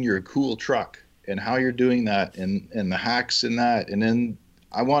packing your cool truck and how you're doing that and the hacks in that. And then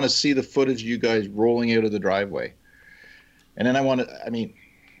I want to see the footage of you guys rolling out of the driveway. And then we're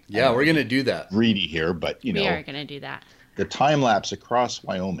going to do that. Greedy here, but we are going to do that. The time lapse across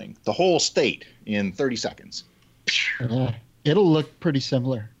Wyoming, the whole state in 30 seconds. Yeah, it'll look pretty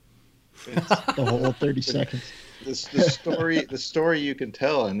similar. The whole 30 seconds. The story you can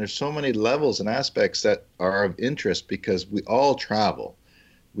tell, and there's so many levels and aspects that are of interest because we all travel.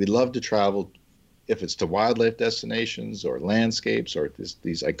 We love to travel, if it's to wildlife destinations or landscapes or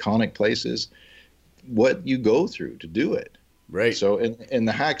these iconic places, what you go through to do it. Right. So, in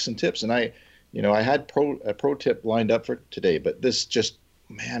the hacks and tips, and I had a pro tip lined up for today, but this just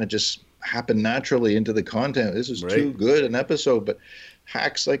happened naturally into the content. This is too good an episode, but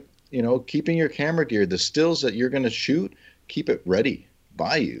hacks like, keeping your camera gear, the stills that you're going to shoot, keep it ready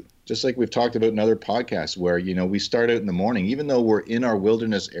by you. Just like we've talked about in other podcasts where, we start out in the morning, even though we're in our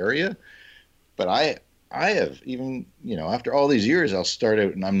wilderness area. But I have even, after all these years, I'll start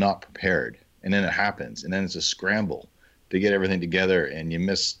out and I'm not prepared. And then it happens. And then it's a scramble to get everything together and you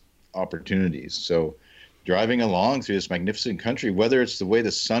miss opportunities. So driving along through this magnificent country, whether it's the way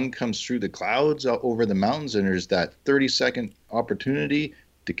the sun comes through the clouds over the mountains and there's that 30-second opportunity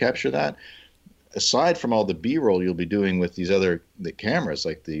to capture that, aside from all the B-roll you'll be doing with the cameras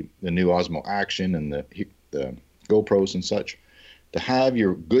like the new Osmo Action and the GoPros and such, to have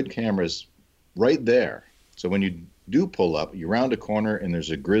your good cameras right there. So when you do pull up, you round a corner and there's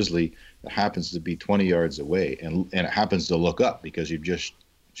a grizzly that happens to be 20 yards away and it happens to look up because you've just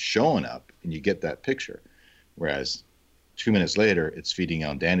shown up and you get that picture. Whereas 2 minutes later, it's feeding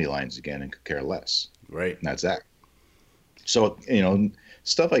on dandelions again and could care less. Right. And that's that. So,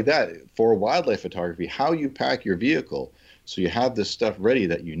 stuff like that for wildlife photography, how you pack your vehicle so you have this stuff ready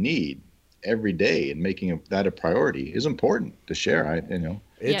that you need every day and making that a priority is important to share.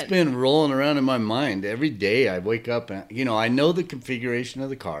 It's been rolling around in my mind every day. I wake up and, I know the configuration of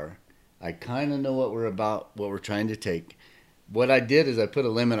the car. I kind of know what we're trying to take. What I did is I put a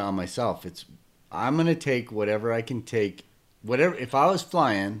limit on myself. I'm going to take whatever I can take. If I was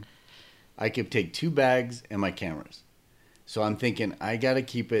flying, I could take 2 bags and my cameras. So I'm thinking I got to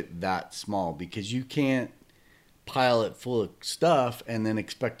keep it that small because you can't pile it full of stuff and then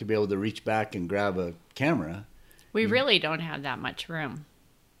expect to be able to reach back and grab a camera. We really don't have that much room.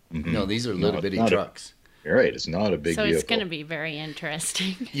 Mm-hmm. No, these are little bitty trucks. You're right. It's not a big vehicle. So it's going to be very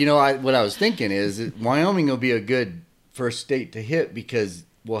interesting. What I was thinking is Wyoming will be a good first state to hit because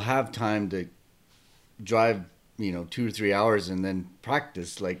we'll have time to drive 2 or 3 hours and then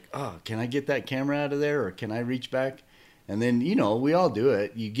practice like, can I get that camera out of there or can I reach back? And then, we all do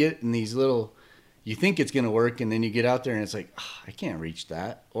it. You get in these little, you think it's going to work, and then you get out there and it's like, I can't reach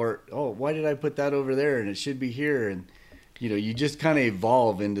that. Or, why did I put that over there? And it should be here. And, you just kind of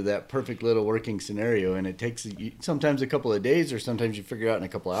evolve into that perfect little working scenario. And it takes sometimes a couple of days or sometimes you figure it out in a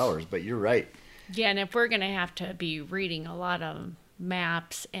couple of hours. But you're right. Yeah, and if we're going to have to be reading a lot of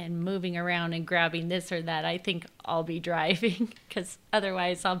maps and moving around and grabbing this or that, I think I'll be driving because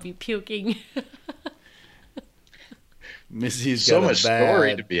otherwise I'll be puking. Missy's so got much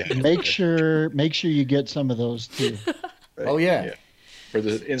story to be had. Make sure you get some of those too. Right? Oh yeah. For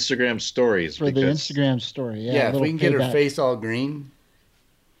the Instagram stories. The Instagram story. Yeah, if we can get her face all green.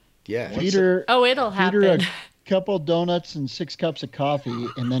 Yeah. Peter. It'll happen. Peter, a couple donuts and 6 cups of coffee,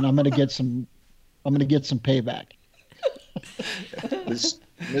 and then I'm gonna get some payback.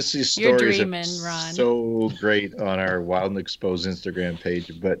 Missy's stories are Ron. So great on our Wild and Exposed Instagram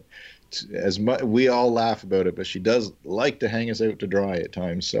page, but as much we all laugh about it, but she does like to hang us out to dry at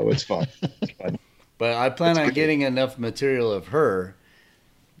times, so it's fun. It's fun. But I plan on getting enough material of her.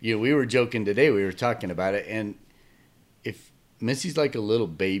 We were joking today. We were talking about it, and if Missy's like a little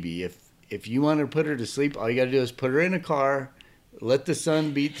baby, if you want to put her to sleep, all you got to do is put her in a car, let the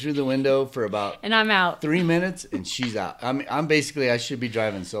sun beat through the window for about and I'm out 3 minutes, and she's out. I'm basically I should be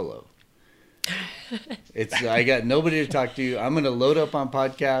driving solo. I got nobody to talk to. I'm going to load up on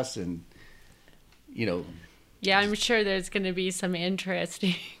podcasts and, Yeah, I'm sure there's going to be some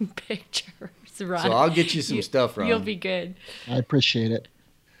interesting pictures, Ron. So I'll get you some stuff, Ron. You'll be good. I appreciate it.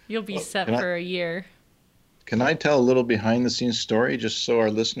 You'll be set for a year. Can I tell a little behind-the-scenes story just so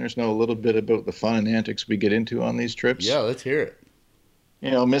our listeners know a little bit about the fun and antics we get into on these trips? Yeah, let's hear it. You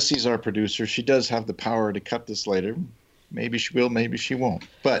know, Missy's our producer. She does have the power to cut this later. Maybe she will, maybe she won't.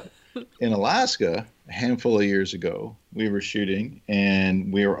 But in Alaska, a handful of years ago, we were shooting,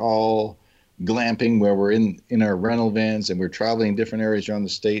 and we were all glamping where we're in our rental vans, and we're traveling different areas around the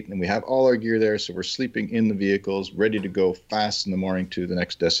state, and we have all our gear there, so we're sleeping in the vehicles, ready to go fast in the morning to the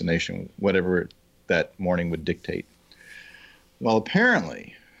next destination, whatever that morning would dictate. Well,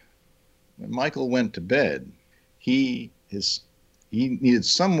 apparently, when Michael went to bed, he needed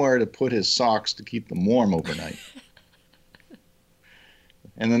somewhere to put his socks to keep them warm overnight.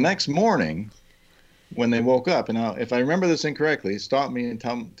 And the next morning, when they woke up, and now, if I remember this incorrectly, stop me and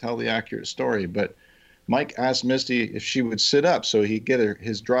tell the accurate story, but Mike asked Misty if she would sit up so he'd get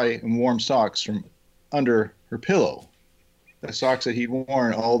his dry and warm socks from under her pillow, the socks that he'd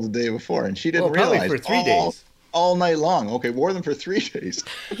worn all the day before, and she didn't realize for 3 days. All night long. Okay, wore them for 3 days.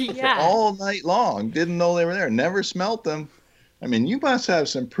 Yeah. For all night long. Didn't know they were there. Never smelt them. I mean, you must have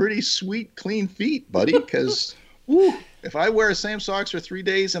some pretty sweet, clean feet, buddy, because if I wear the same socks for 3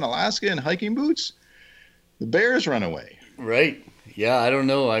 days in Alaska in hiking boots, the bears run away. Right. Yeah, I don't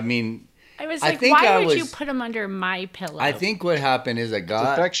know. I mean, I was like, why would you put them under my pillow? I think what happened is It's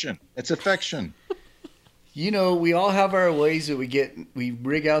affection. It's affection. You know, we all have our ways that we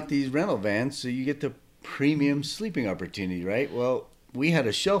rig out these rental vans so you get the premium sleeping opportunity, right? Well, we had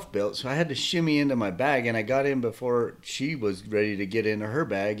a shelf built, so I had to shimmy into my bag, and I got in before she was ready to get into her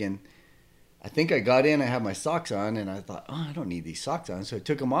bag, and I think I got in, I had my socks on, and I thought, I don't need these socks on, so I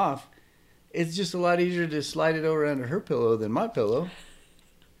took them off. It's just a lot easier to slide it over under her pillow than my pillow.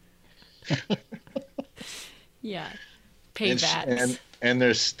 Yeah. Paybacks. And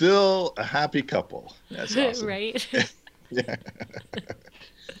they're still a happy couple. That's awesome. Right? Yeah.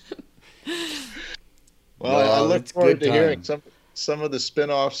 Well, I look forward to hearing some of the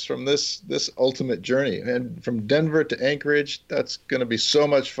spin-offs from this ultimate journey. And from Denver to Anchorage, that's going to be so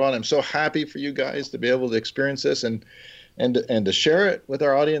much fun. I'm so happy for you guys to be able to experience this and to share it with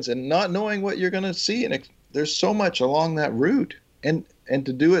our audience, and not knowing what you're going to see. And there's so much along that route, and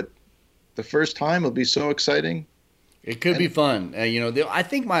to do it the first time will be so exciting. It could be fun. I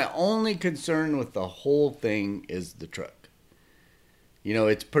think my only concern with the whole thing is the truck. You know,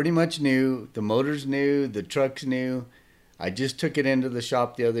 it's pretty much new. The motor's new. The truck's new. I just took it into the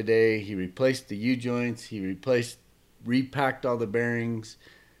shop the other day. He replaced the U-joints. He repacked all the bearings.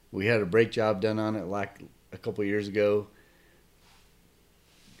 We had a brake job done on it like a couple years ago.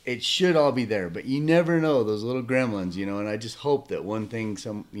 It should all be there, but you never know, those little gremlins, and I just hope that one thing,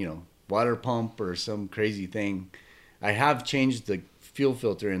 some, water pump or some crazy thing. I have changed the fuel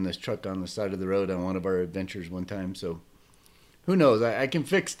filter in this truck on the side of the road on one of our adventures one time, so who knows? I can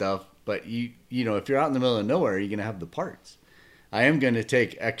fix stuff, but if you're out in the middle of nowhere, you're going to have the parts. I am going to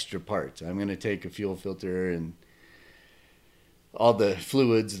take extra parts. I'm going to take a fuel filter and all the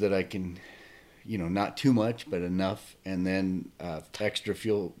fluids that I can, not too much, but enough, and then extra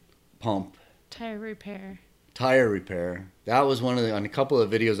fuel pump. Tire repair. That was on a couple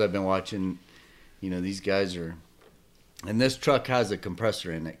of videos I've been watching, these guys are, and this truck has a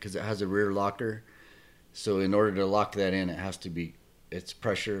compressor in it because it has a rear locker. So in order to lock that in, it's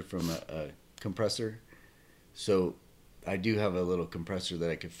pressure from a compressor. So I do have a little compressor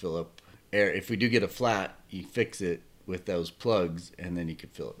that I could fill up air. If we do get a flat, you fix it with those plugs, and then you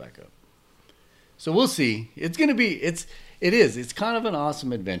could fill it back up. So we'll see. It's kind of an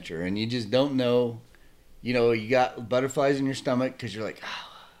awesome adventure, and you just don't know. You got butterflies in your stomach because you're like,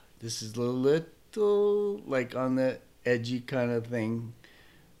 this is a little like on the edgy kind of thing.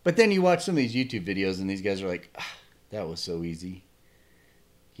 But then you watch some of these YouTube videos, and these guys are like, that was so easy.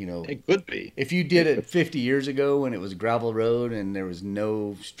 It could be. If you did it 50 years ago when it was a gravel road and there was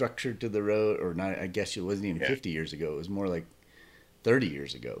no structure to the road, or not, I guess it wasn't even 50 years ago. It was more like 30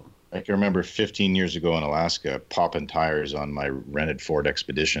 years ago. I can remember 15 years ago in Alaska, popping tires on my rented Ford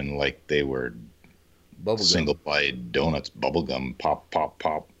Expedition like they were single-ply donuts, bubblegum, pop, pop,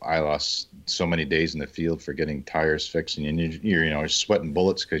 pop. I lost so many days in the field for getting tires fixed, and you're sweating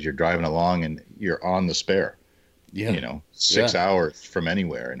bullets because you're driving along and you're on the spare. Yeah. 6 hours from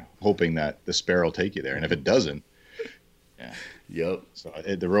anywhere, and hoping that the spare will take you there. And if it doesn't, Yep. So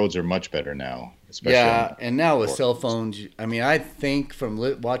the roads are much better now. Especially and now with cell phones, I think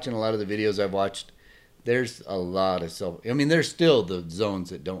from watching a lot of the videos I've watched, there's a lot of there's still the zones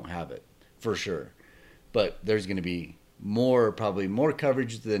that don't have it, for sure. But there's going to be probably more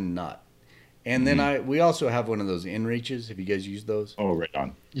coverage than not. And then we also have one of those InReaches. Have you guys used those? Oh, right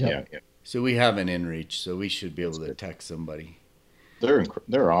on. Yep. Yeah. So we have an InReach, so we should be able to text somebody.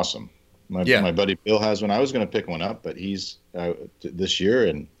 They're awesome. My buddy Bill has one. I was going to pick one up, but he's this year,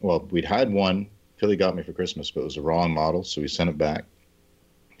 and well, we'd had one. Philly got me for Christmas, but it was the wrong model, so we sent it back.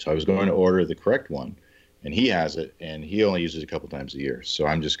 So I was going to order the correct one, and he has it, and he only uses it a couple times a year. So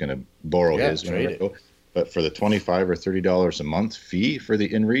I'm just going to borrow his. Trade it. But for the $25 or $30 a month fee for the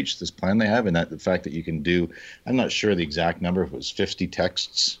InReach, this plan they have, and the fact that you can do, I'm not sure the exact number, if it was 50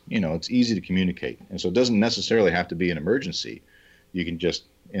 texts, it's easy to communicate. And so it doesn't necessarily have to be an emergency. You can just,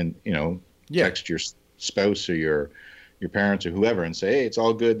 text your spouse or your parents or whoever and say, hey, it's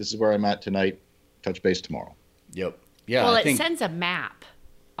all good. This is where I'm at tonight. Touch base tomorrow. Yep. Yeah. Well, it sends a map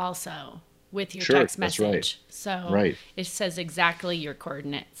also with your text message. Right. So it says exactly your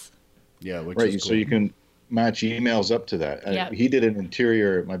coordinates. Yeah, which is cool. So you can match emails up to that. Yep. He did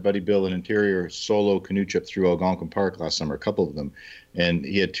my buddy Bill, an interior solo canoe trip through Algonquin Park last summer, a couple of them, and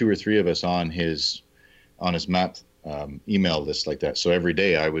he had 2 or 3 of us on his map email list like that. So every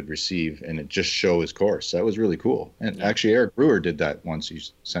day I would receive, and it just show his course. That was really cool. And actually Eric Brewer did that once. He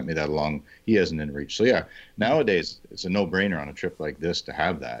sent me that along. He has an InReach. So yeah, nowadays it's a no-brainer on a trip like this to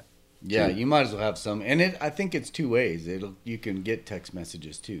have that. Yeah, you might as well have some. And I think it's 2 ways. You can get text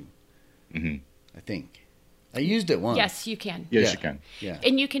messages too. Mm-hmm. I think. I used it once. Yes, you can. Yes, you can. Yeah.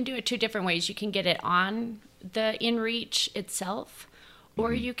 And you can do it 2 different ways. You can get it on the InReach itself,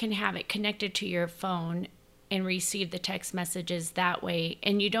 or you can have it connected to your phone and receive the text messages that way.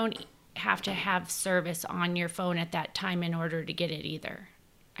 And you don't have to have service on your phone at that time in order to get it either.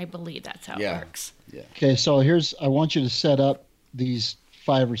 I believe that's how it works. Yeah. Okay, so I want you to set up these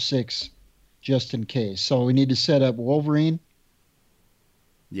 5 or 6 just in case. So we need to set up Wolverine.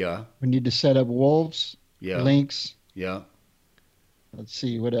 Yeah. We need to set up wolves. Yeah. Lynx. Yeah. Let's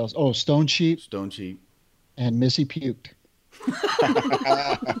see what else. Oh, stone sheep. Stone sheep. And Missy puked.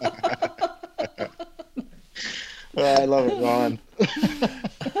 I love it, Ron.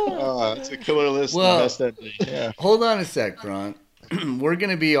 It's a killer list. Well, hold on a sec, Ron. We're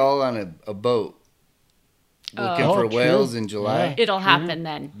going to be all on a boat looking for whales in July. Yeah. It'll happen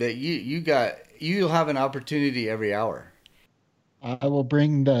then. That you'll have an opportunity every hour. I will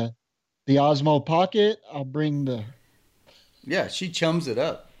bring the Osmo Pocket. I'll bring the... Yeah, she chums it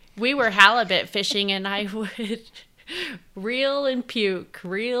up. We were halibut fishing, and I would reel and puke.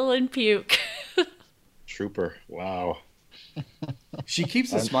 Trooper. Wow. She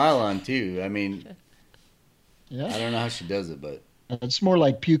keeps a smile on, too. I mean, yeah. I don't know how she does it, but... It's more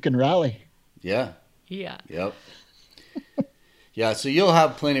like puke and rally. Yeah. Yeah. Yep. Yeah, so you'll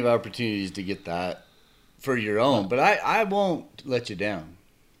have plenty of opportunities to get that for your own, but I won't let you down.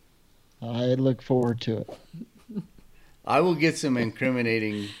 I look forward to it. I will get some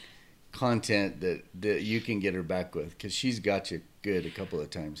incriminating content that you can get her back with, because she's got you good a couple of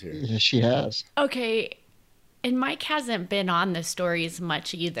times here. Yeah, she has. Okay, and Mike hasn't been on the stories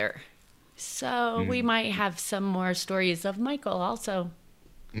much either. So we might have some more stories of Michael also.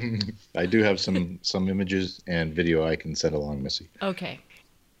 I do have some images and video I can send along, Missy. Okay.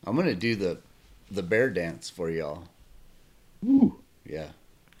 I'm going to do the bear dance for y'all. Ooh. Yeah.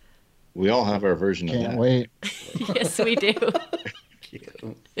 We all have our version of that. Can't wait. Yes, we do.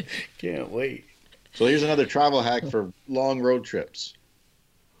 Can't wait. So here's another travel hack for long road trips.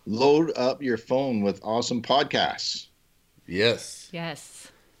 Load up your phone with awesome podcasts. Yes. Yes.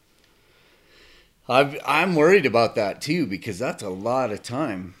 I'm worried about that too, because that's a lot of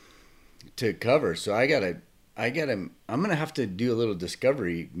time to cover. So I'm going to have to do a little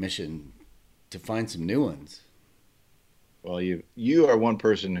discovery mission to find some new ones. Well, you are one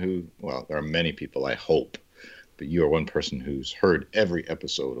person who, well, there are many people, I hope, but you are one person who's heard every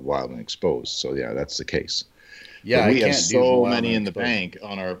episode of Wild and Exposed. So yeah, that's the case. Yeah, but we have so many in the bank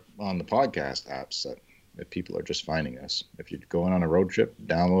on the podcast apps that people are just finding us. If you're going on a road trip,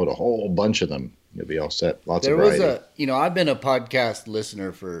 download a whole bunch of them. You'll be all set. Lots of variety. I've been a podcast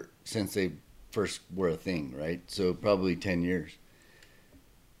listener since they first were a thing, right? So probably 10 years.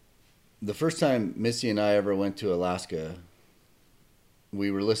 The first time Missy and I ever went to Alaska, we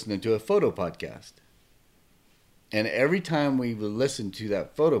were listening to a photo podcast. And every time we would listen to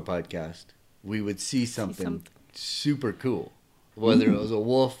that photo podcast, we would see something super cool. Whether it was a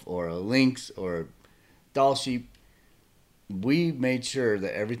wolf or a lynx or a doll sheep, we made sure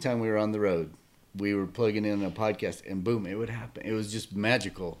that every time we were on the road, we were plugging in a podcast, and boom, it would happen. It was just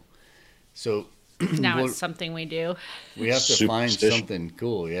magical. So now it's something we do. We have to find something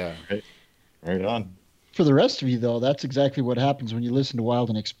cool, yeah. Right on. For the rest of you, though, that's exactly what happens when you listen to Wild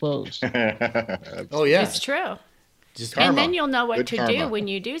and Exposed. Oh, yeah. It's true. Just and then you'll know what Good to karma. do when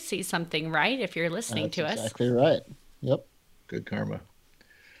you do see something, right? If you're listening That's to us. exactly right. Yep. Good karma.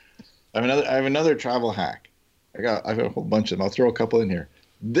 I have another travel hack. I've got a whole bunch of them. I'll throw a couple in here.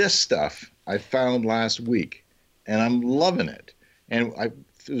 This stuff I found last week, and I'm loving it. And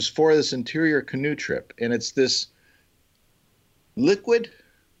it was for this interior canoe trip, and it's this liquid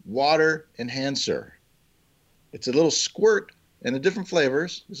water enhancer. It's a little squirt and the different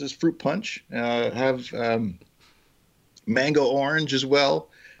flavors. This is fruit punch. Have mango orange as well.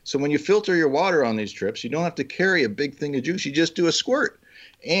 So when you filter your water on these trips, you don't have to carry a big thing of juice. You just do a squirt.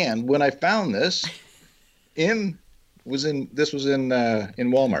 And when I found this, in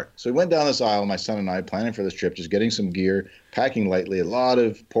Walmart. So we went down this aisle, my son and I, planning for this trip, just getting some gear, packing lightly, a lot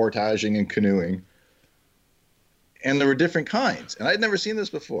of portaging and canoeing. And there were different kinds. And I'd never seen this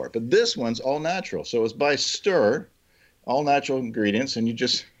before. But this one's all natural. So it's by Stir, all natural ingredients, and you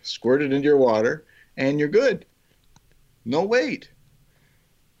just squirt it into your water, and you're good. No wait.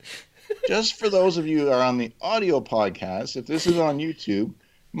 Just for those of you who are on the audio podcast, if this is on YouTube,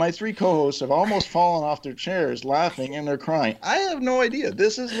 my 3 co-hosts have almost fallen off their chairs laughing, and they're crying. I have no idea.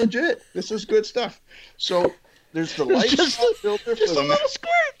 This is legit. This is good stuff. So there's the lifestyle filter for the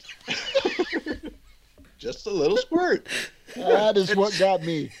squirt. Just a little squirt. That is what got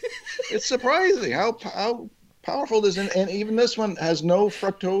me. It's surprising how powerful this is. And even this one has no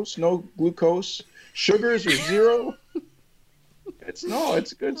fructose, no glucose. Sugars are 0. It's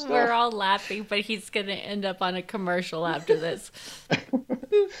good stuff. We're all laughing, but he's going to end up on a commercial after this.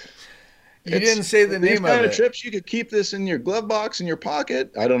 You didn't say the name These kind of of it. trips, you could keep this in your glove box in your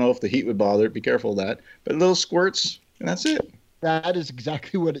pocket. I don't know if the heat would bother it. Be careful of that. But little squirts, and that's it. That is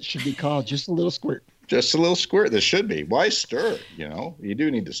exactly what it should be called. Just a little squirt. Just a little squirt. This should be. Why stir? You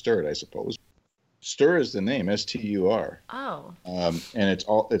do need to stir it, I suppose. Stir is the name, S-T-U-R. Oh. And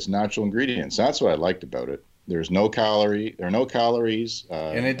it's natural ingredients. That's what I liked about it. There are no calories.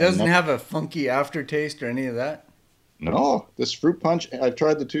 And it doesn't have a funky aftertaste or any of that? No, this fruit punch, I've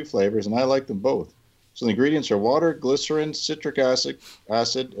tried the 2 flavors, and I like them both. So the ingredients are water, glycerin, citric acid,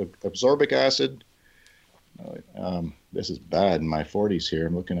 absorbic acid. This is bad in my 40s here.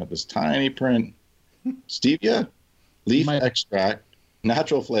 I'm looking at this tiny print. Stevia, leaf extract,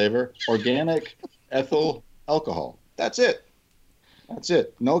 natural flavor, organic ethyl alcohol. That's it.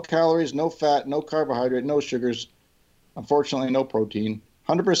 No calories, no fat, no carbohydrate, no sugars. Unfortunately, no protein.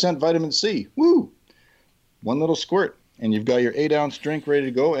 100% vitamin C. Woo! 1 little squirt, and you've got your 8-ounce drink ready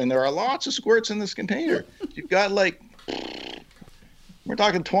to go. And there are lots of squirts in this container. You've got we're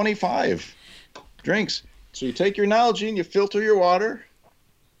talking 25 drinks. So you take your Nalgene, you filter your water,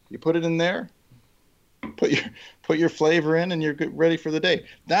 you put it in there, put your flavor in, and you're ready for the day.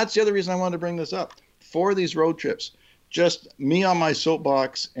 That's the other reason I wanted to bring this up. For these road trips, just me on my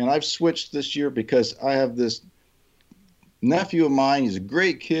soapbox, and I've switched this year because I have this nephew of mine. He's a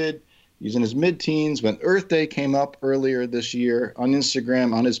great kid. He's in his mid-teens. When Earth Day came up earlier this year on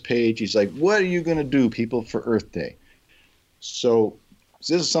Instagram, on his page, he's like, what are you going to do, people, for Earth Day? So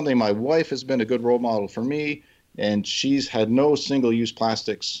this is something my wife has been a good role model for me, and she's had no single-use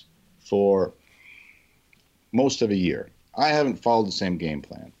plastics for most of a year. I haven't followed the same game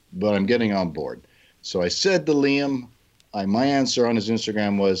plan, but I'm getting on board. So I said to Liam, my answer on his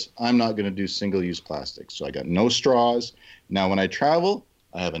Instagram was, I'm not going to do single-use plastics. So I got no straws. Now, when I travel,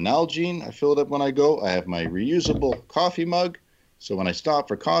 I have a Nalgene. I fill it up when I go. I have my reusable coffee mug. So when I stop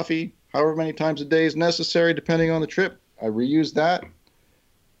for coffee, however many times a day is necessary, depending on the trip, I reuse that.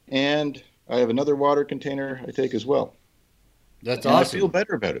 And I have another water container I take as well. That's and awesome. I feel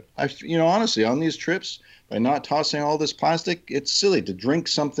better about it. Honestly, on these trips, by not tossing all this plastic, it's silly to drink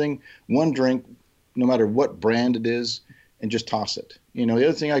something, one drink, no matter what brand it is, and just toss it. The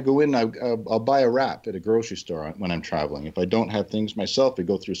other thing, I go in, I'll buy a wrap at a grocery store when I'm traveling. If I don't have things myself, I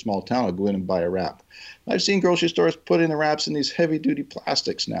go through a small town, I'll go in and buy a wrap. I've seen grocery stores put in the wraps in these heavy-duty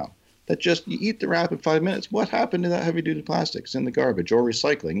plastics now. That just, you eat the wrap in 5 minutes. What happened to that heavy-duty plastic? It's in the garbage or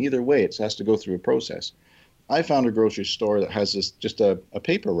recycling. Either way, it has to go through a process. I found a grocery store that has this just a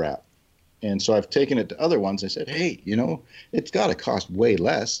paper wrap. And so I've taken it to other ones. I said, hey, it's got to cost way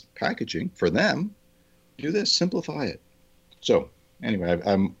less packaging for them. Do this, simplify it. So anyway,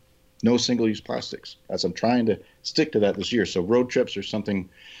 I'm no single-use plastics, as I'm trying to stick to that this year. So road trips are something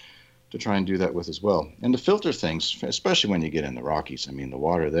to try and do that with as well. And to filter things, especially when you get in the Rockies. I mean, the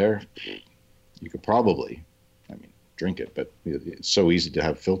water there, you could probably, drink it, but it's so easy to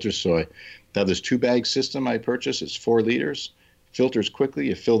have filters. So I have this 2-bag system I purchased. It's 4 liters. Filters quickly.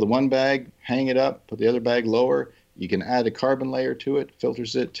 You fill the 1 bag, hang it up, put the other bag lower. You can add a carbon layer to it.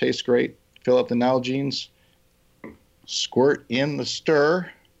 Filters it, tastes great. Fill up the Nalgenes, squirt in the Stir,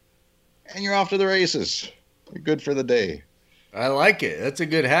 and you're off to the races. good for the day. I like it. That's a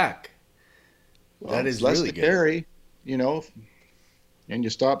good hack. Well, That it's is less really to good. carry, you know, and you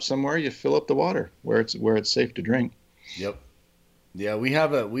stop somewhere, you fill up the water where it's safe to drink. Yep. Yeah,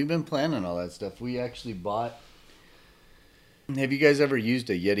 we've been planning all that stuff. We actually bought. Have you guys ever used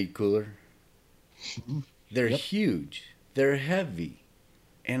a Yeti cooler? They're Yep. huge. They're heavy.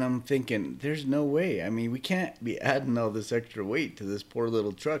 And I'm thinking, there's no way. I mean, we can't be adding all this extra weight to this poor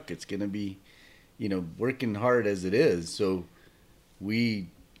little truck. It's going to be, working hard as it is. So we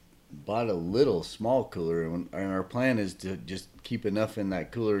bought a little small cooler, and our plan is to just keep enough in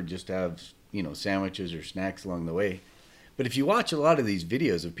that cooler just to have, sandwiches or snacks along the way. But if you watch a lot of these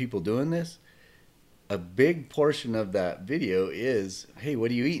videos of people doing this, a big portion of that video is, hey,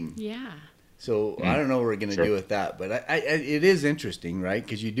 what are you eating? Yeah. So I don't know what we're going to Sure. do with that, but it is interesting, right?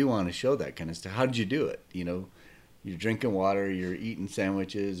 Because you do want to show that kind of stuff. How did you do it? You're drinking water, you're eating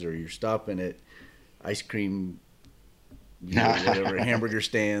sandwiches, or you're stopping at ice cream, whatever, hamburger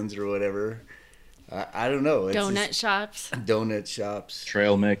stands or whatever. I don't know. It's Donut shops. donut shops.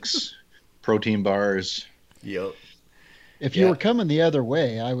 Trail mix, protein bars. Yep. If you Yeah. were coming the other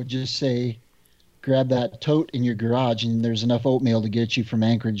way, I would just say grab that tote in your garage, and there's enough oatmeal to get you from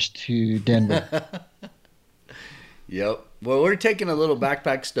Anchorage to Denver. Yep. Well, we're taking a little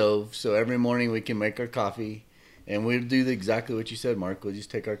backpack stove, so every morning we can make our coffee, and we'll do exactly what you said, Mark. We'll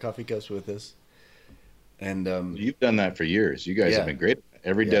just take our coffee cups with us, and You've done that for years. You guys Yeah. have been great.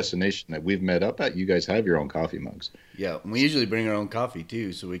 Every Yeah. destination that we've met up at, you guys have your own coffee mugs. yeah, and we usually bring our own coffee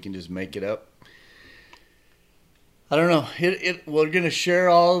too, so we can just make it up. I don't know. We're gonna share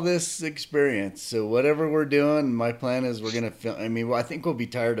all this experience. So whatever we're doing, my plan is we're gonna film. I mean, I think we'll be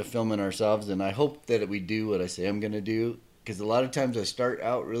tired of filming ourselves, and I hope that we do what I say I'm gonna do. Because a lot of times I start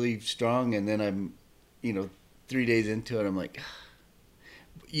out really strong, and then I'm, 3 days into it, I'm like,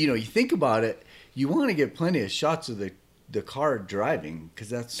 you think about it. You want to get plenty of shots of the car driving, because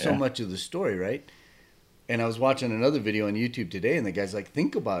that's so Yeah. much of the story, right? And I was watching another video on YouTube today, and the guy's like,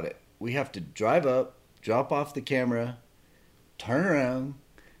 think about it. We have to drive up, drop off the camera, turn around,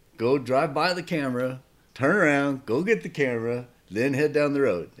 go drive by the camera, turn around, go get the camera, then head down the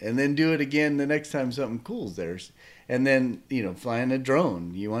road. And then do it again the next time something cool's there. And then, flying a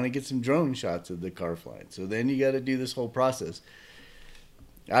drone. You want to get some drone shots of the car flying. So then you got to do this whole process.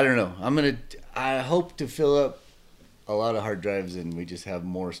 I don't know. I hope to fill up a lot of hard drives, and we just have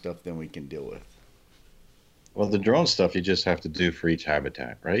more stuff than we can deal with. Well, the drone stuff you just have to do for each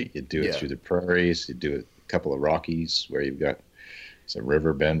habitat, right? You do it Yeah. through the prairies, you do a couple of Rockies where you've got some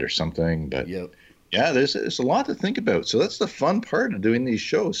river bend or something. But Yep. yeah, there's a lot to think about. So that's the fun part of doing these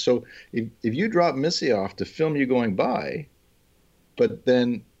shows. So if you drop Missy off to film you going by, but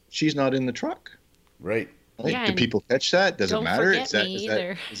then she's not in the truck, Right. right? Yeah, Do and people catch that? Does it don't matter? forget me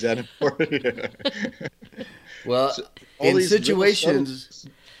either. Is that important? Well, So, all in these little situations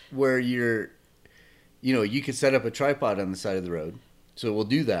where you can set up a tripod on the side of the road. So we'll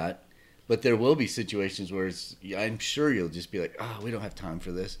do that. But there will be situations where I'm sure you'll just be like, we don't have time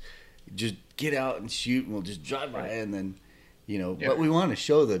for this. Just get out and shoot, and we'll just drive by, and then, Yeah. But we want to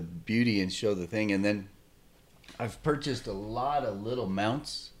show the beauty and show the thing. And then I've purchased a lot of little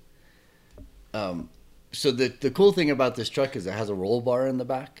mounts. So the cool thing about this truck is it has a roll bar in the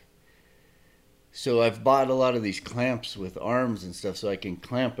back. So I've bought a lot of these clamps with arms and stuff, so I can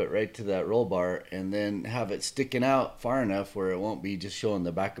clamp it right to that roll bar and then have it sticking out far enough where it won't be just showing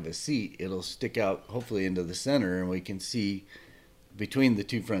the back of a seat. It'll stick out hopefully into the center, and we can see between the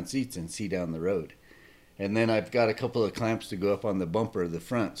two front seats and see down the road. And then I've got a couple of clamps to go up on the bumper of the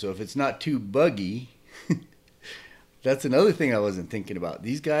front. So if it's not too buggy, that's another thing I wasn't thinking about.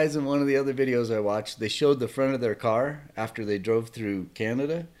 These guys in one of the other videos I watched, they showed the front of their car after they drove through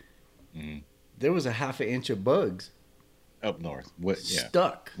Canada. Mhm. There was a half an inch of bugs Up north. Yeah.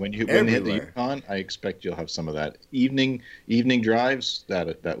 stuck When you hit the everywhere. Yukon, I expect you'll have some of that. Evening drives, that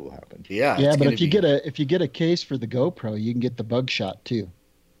will happen. Yeah, Yeah, it's but gonna if you get a case for the GoPro, you can get the bug shot too.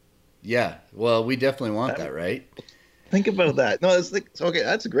 yeah, well, we definitely want that, right? Think about that. No, it's like okay,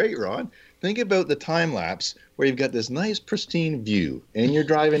 that's great, Ron. Think about the time lapse where you've got this nice pristine view and you're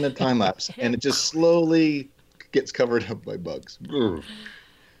driving the time lapse and it just slowly gets covered up by bugs.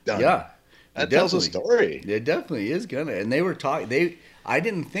 Done. Yeah, That tells a definitely. story. It definitely is gonna. And they were talking. I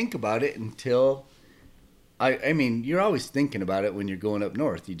didn't think about it until. I mean, you're always thinking about it when you're going up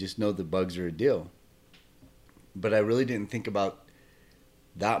north. You just know the bugs are a deal. But I really didn't think about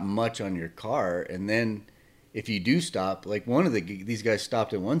that much on your car. And then, if you do stop, like these guys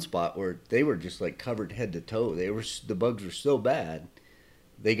stopped in one spot where they were just like covered head to toe. The bugs were so bad.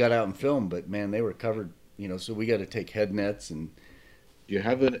 They got out and filmed, but man, they were covered. So we got to take head nets and. Do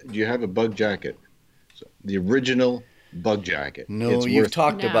you have a bug jacket? So the original bug jacket. No, you've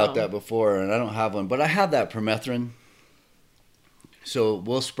talked about that before, and I don't have one, but I have that permethrin. So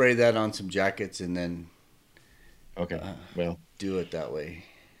we'll spray that on some jackets and then do it that way.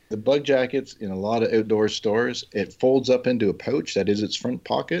 The bug jackets in a lot of outdoor stores, it folds up into a pouch that is its front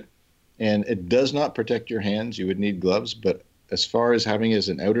pocket, and it does not protect your hands. You would need gloves, but as far as having it as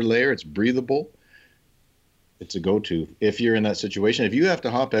an outer layer, it's breathable. It's a go-to if you're in that situation. If you have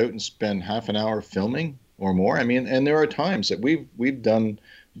to hop out and spend half an hour filming or more, I mean, and there are times that we've done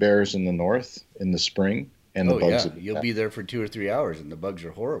bears in the north in the spring, and the bugs. You'll be there for 2 or 3 hours, and the bugs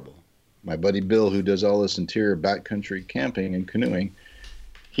are horrible. My buddy Bill, who does all this interior backcountry camping and canoeing,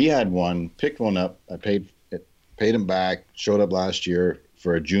 he had one, picked one up. I paid him back. Showed up last year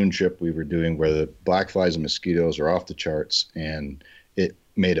for a June trip we were doing where the black flies and mosquitoes are off the charts, and it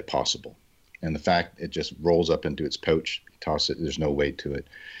made it possible. And the fact it just rolls up into its pouch, toss it. There's no weight to it.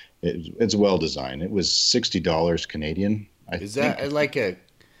 It's well designed. It was $60 Canadian. Is that like a?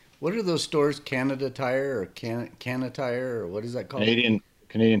 What are those stores? Canada Tire or Canada Tire or what is that called?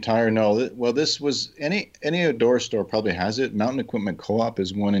 Canadian Tire. No, well, this was any outdoor store probably has it. Mountain Equipment Co-op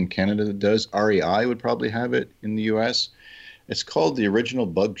is one in Canada that does. REI would probably have it in the U.S. It's called the Original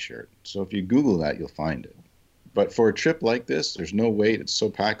Bug Shirt. So if you Google that, you'll find it. But for a trip like this, there's no weight. It's so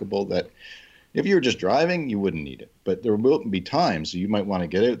packable that if you were just driving, you wouldn't need it. But there will be times you might want to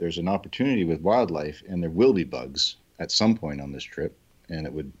get out. There's an opportunity with wildlife, and there will be bugs at some point on this trip, and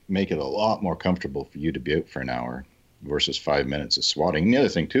it would make it a lot more comfortable for you to be out for an hour versus 5 minutes of swatting. And the other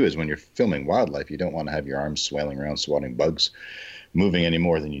thing, too, is when you're filming wildlife, you don't want to have your arms swailing around swatting bugs moving any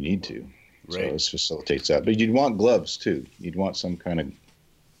more than you need to. Right. So this facilitates that. But you'd want gloves, too. You'd want some kind of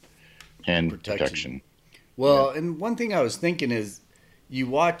hand protection. Well, and one thing I was thinking is you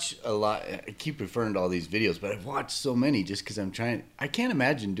watch a lot. I keep referring to all these videos, but I've watched so many just because I can't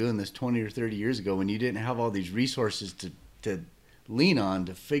imagine doing this 20 or 30 years ago when you didn't have all these resources to lean on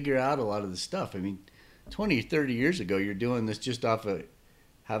to figure out a lot of the stuff. I mean, 20 or 30 years ago, you're doing this just off of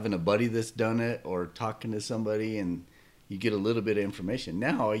having a buddy that's done it or talking to somebody, and you get a little bit of information.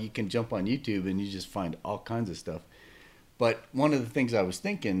 Now you can jump on YouTube and you just find all kinds of stuff. But one of the things I was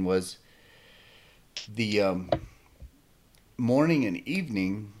thinking was the morning and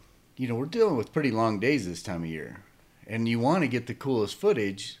evening, we're dealing with pretty long days this time of year, and you want to get the coolest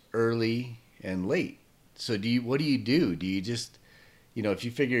footage early and late. So what do you do? Do you just, if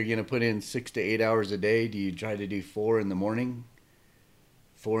you figure you're going to put in 6 to 8 hours a day, do you try to do 4 in the morning,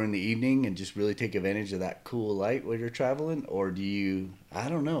 4 in the evening, and just really take advantage of that cool light while you're traveling? Or do you, I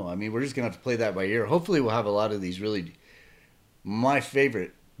don't know. I mean, we're just going to have to play that by ear. Hopefully we'll have a lot of these really, my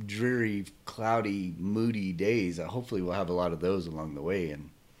favorite, dreary, cloudy, moody days. Hopefully we'll have a lot of those along the way,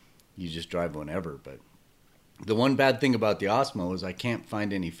 and you just drive whenever. But the one bad thing about the Osmo is I can't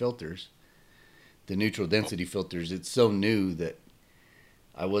find any filters. The neutral density filters, it's so new that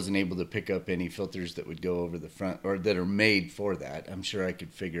I wasn't able to pick up any filters that would go over the front or that are made for that. I'm sure I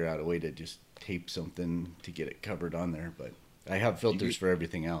could figure out a way to just tape something to get it covered on there, but I have filters for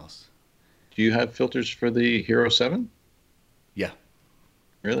everything else. Do you have filters for the Hero 7? Yeah.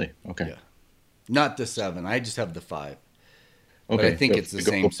 Really? Okay. Yeah. Not the 7. I just have the 5. Okay. But I think it's the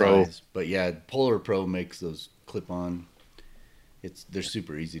same size. But yeah, Polar Pro makes those clip-on. They're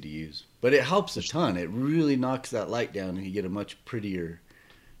super easy to use. But it helps a ton. It really knocks that light down and you get a much prettier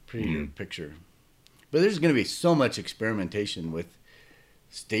picture. But there's going to be so much experimentation with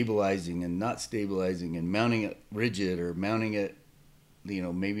stabilizing and not stabilizing and mounting it rigid or mounting it,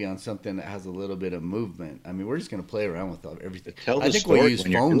 maybe on something that has a little bit of movement. I mean, we're just going to play around with everything. I think we'll use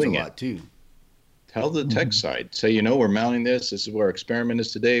phones a lot too. Tell the tech side. Say, we're mounting this. This is where our experiment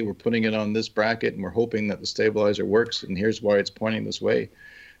is today. We're putting it on this bracket, and we're hoping that the stabilizer works, and here's why it's pointing this way.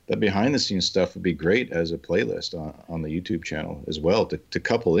 That behind-the-scenes stuff would be great as a playlist on the YouTube channel as well to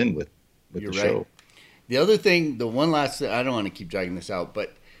couple in with the show. The other thing, the one last thing, I don't want to keep dragging this out,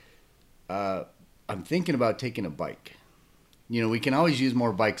 but I'm thinking about taking a bike. We can always use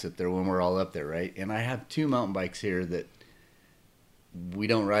more bikes up there when we're all up there, right? And I have 2 mountain bikes here that we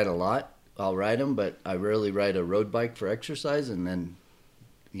don't ride a lot. I'll ride them, but I rarely ride a road bike for exercise, and then,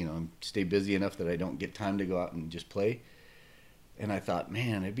 stay busy enough that I don't get time to go out and just play. And I thought,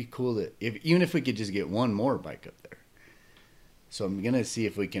 man, it'd be cool even if we could just get one more bike up there. So I'm going to see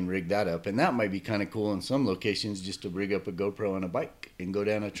if we can rig that up. And that might be kind of cool in some locations, just to rig up a GoPro on a bike and go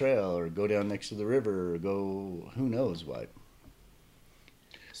down a trail or go down next to the river or go who knows what.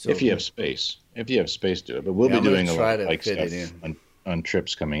 So, if you have space to do it. But we'll be doing a lot of bike stuff on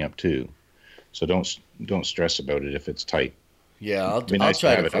trips coming up too. So don't stress about it if it's tight. Yeah, I'll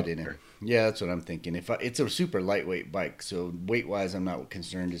try to fit it in. Yeah, that's what I'm thinking. It's a super lightweight bike, so weight wise, I'm not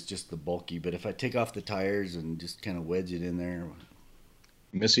concerned. It's just the bulky. But if I take off the tires and just kind of wedge it in there,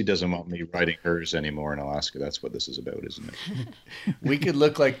 Missy doesn't want me riding hers anymore in Alaska. That's what this is about, isn't it? we could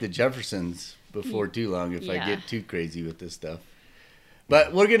look like the Jeffersons before too long if I Yeah. get too crazy with this stuff.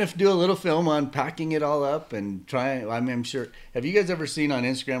 But we're gonna do a little film on packing it all up and trying. I mean, I'm sure. Have you guys ever seen on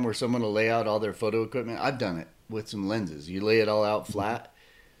Instagram where someone will lay out all their photo equipment? I've done it with some lenses. You lay it all out flat.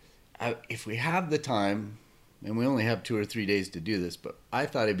 If we have the time, and we only have 2 or 3 days to do this, but I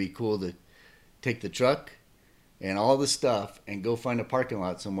thought it'd be cool to take the truck and all the stuff and go find a parking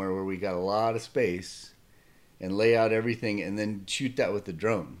lot somewhere where we got a lot of space and lay out everything and then shoot that with the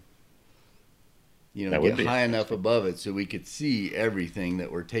drone. You know, That would get be high enough above it so we could see everything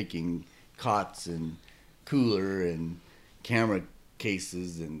that we're taking, cots and cooler and camera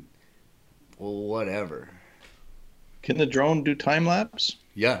cases and whatever. Can the drone do time lapse?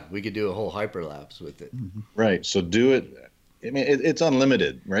 Yeah, we could do a whole hyperlapse with it. Right. So do it. I mean, it's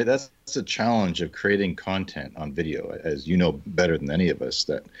unlimited, right? That's a challenge of creating content on video, as you know better than any of us.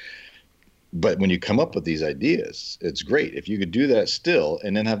 But when you come up with these ideas, it's great. If you could do that still,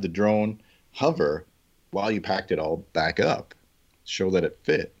 and then have the drone hover while you packed it all back up, show that it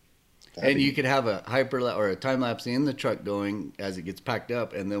fit. And you could have a hyperlapse or a time lapse in the truck going as it gets packed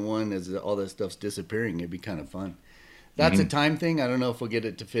up, and then one as all that stuff's disappearing. It'd be kind of fun. That's a time thing. I don't know if we'll get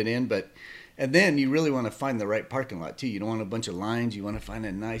it to fit in, but and then you really want to find the right parking lot too. You don't want a bunch of lines. You want to find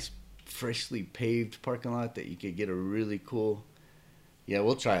a nice, freshly paved parking lot that you could get a really cool. Yeah,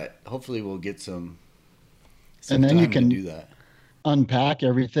 we'll try it. Hopefully, we'll get some And then you time can to do that. unpack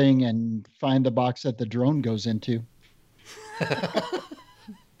everything and find the box that the drone goes into.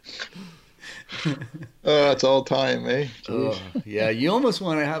 It's all time, eh? Oh, yeah, you almost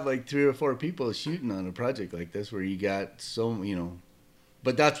want to have like 3 or 4 people shooting on a project like this where you got so, you know.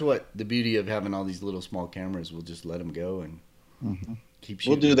 But that's what the beauty of having all these little small cameras. We'll just let them go and keep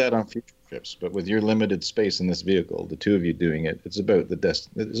shooting. We'll do that on future trips, but with your limited space in this vehicle, the two of you doing it, it's about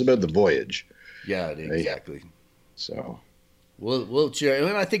it's about the voyage. Yeah, exactly. So We'll share,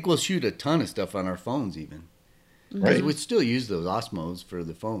 and I think we'll shoot a ton of stuff on our phones even. Because right. we still use those Osmos for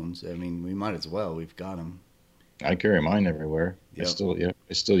the phones. I mean, we might as well. We've got them. I carry mine everywhere. Yep.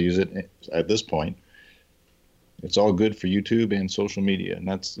 I still use it at this point. It's all good for YouTube and social media, and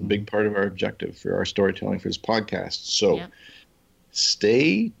that's a big part of our objective for our storytelling for this podcast. So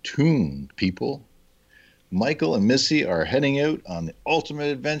stay tuned, people. Michael and Missy are heading out on the ultimate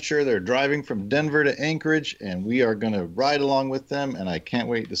adventure. They're driving from Denver to Anchorage, and we are going to ride along with them, and I can't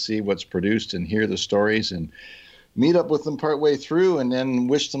wait to see what's produced and hear the stories and meet up with them partway through and then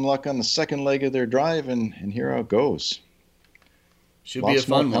wish them luck on the second leg of their drive and hear how it goes. Should be a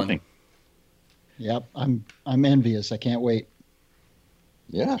fun one. Yep, I'm envious. I can't wait.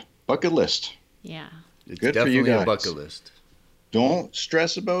 Yeah, bucket list. Yeah. It's Good for definitely you guys. a bucket list. Don't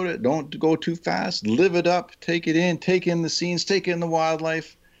stress about it. Don't go too fast. Live it up. Take it in. Take in the scenes. Take in the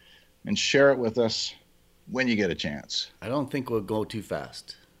wildlife, and share it with us when you get a chance. I don't think we'll go too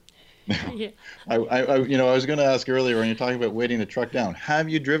fast. Yeah. I was going to ask earlier when you're talking about weighting the truck down. Have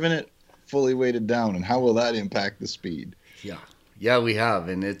you driven it fully weighted down, and how will that impact the speed? Yeah, we have,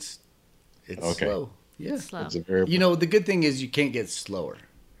 and it's Okay. slow. Yeah, It's slow. It's a very you know the good thing is you can't get slower.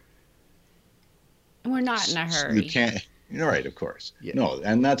 We're not in a hurry. You can't. You're right, of course. Yeah. No,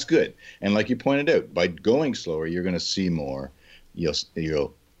 and that's good. And like you pointed out, by going slower, you're going to see more.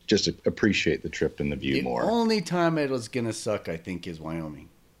 You'll just appreciate the trip and the view The more. only time it was gonna suck, I think, is Wyoming,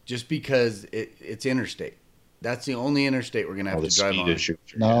 just because it's interstate. That's the only interstate we're gonna have the to drive speed on. issue.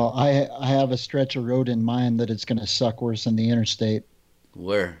 No, I have a stretch of road in mind that it's going to suck worse than the interstate.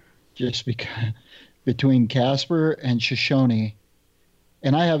 Where? Just because between Casper and Shoshone.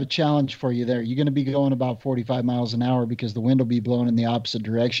 And I have a challenge for you there. You're going to be going about 45 miles an hour because the wind will be blowing in the opposite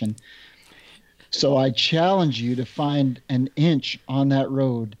direction. So I challenge you to find an inch on that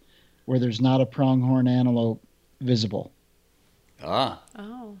road where there's not a pronghorn antelope visible. Ah,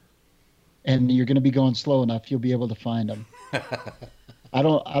 Oh. And you're going to be going slow enough, you'll be able to find them. I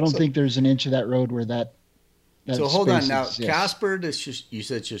don't think there's an inch of that road where that so hold on space now. exists. Casper to you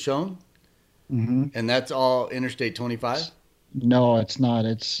said Shoshone, Mm-hmm. and that's all Interstate 25. No, it's not.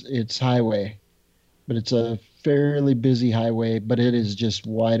 It's highway, but it's a fairly busy highway. But it is just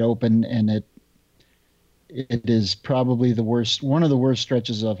wide open, and it is probably one of the worst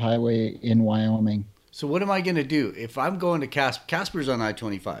stretches of highway in Wyoming. So what am I gonna do if I'm going to Casper? Casper's on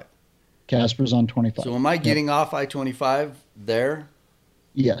I-25. Casper's on 25. So am I getting off I-25 there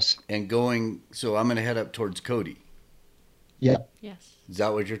Yes. and going? So I'm gonna head up towards Cody. Yep. Yes. Is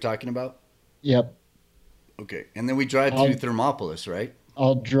that what you're talking about? Yep. Okay, and then we drive through Thermopolis, right?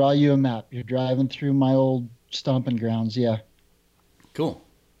 I'll draw you a map. You're driving through my old stomping grounds. Yeah. Cool.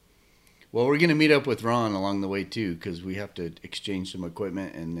 Well, we're going to meet up with Ron along the way too, because we have to exchange some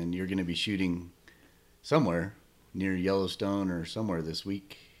equipment, and then you're going to be shooting somewhere near Yellowstone or somewhere this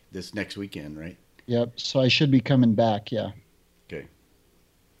next weekend, right? Yep. So I should be coming back. Yeah. Okay.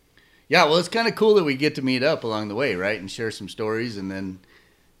 Yeah, well, it's kind of cool that we get to meet up along the way, right? And share some stories, and then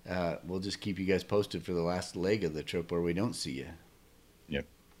we'll just keep you guys posted for the last leg of the trip where we don't see you. Yep.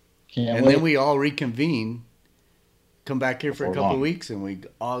 And then we all reconvene, come back here for a couple of weeks, and we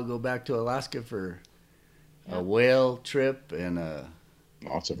all go back to Alaska for a whale trip and a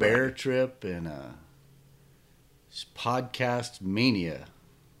bear trip and a podcast mania.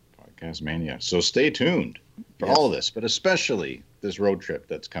 Podcast mania. So stay tuned for all of this, but especially this road trip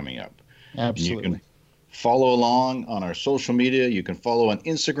that's coming up. Absolutely. You can follow along on our social media. You can follow on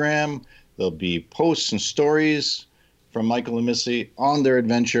Instagram. There'll be posts and stories from Michael and Missy on their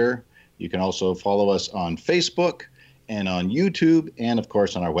adventure. You can also follow us on Facebook and on YouTube, and of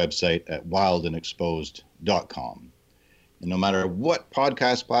course on our website at wildandexposed.com. And no matter what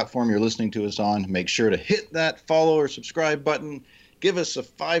podcast platform you're listening to us on, make sure to hit that follow or subscribe button. Give us a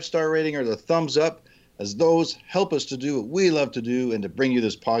 5-star rating or the thumbs up, as those help us to do what we love to do and to bring you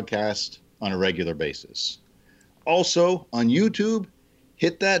this podcast on a regular basis. Also on YouTube,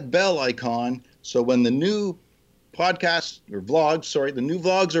 hit that bell icon so when the new the new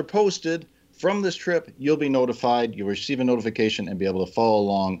vlogs are posted from this trip, you'll be notified, you'll receive a notification, and be able to follow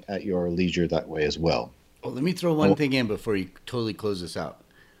along at your leisure that way as well. Well, let me throw one thing in before you totally close this out.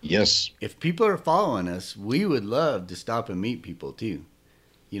 Yes. If people are following us, we would love to stop and meet people too.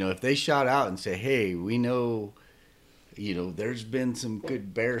 You know, if they shout out and say, hey, we know, there's been some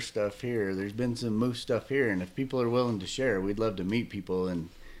good bear stuff here, there's been some moose stuff here, and if people are willing to share, we'd love to meet people and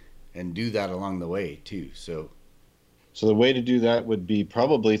do that along the way too. So the way to do that would be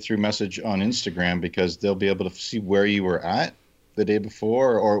probably through message on Instagram, because they'll be able to see where you were at the day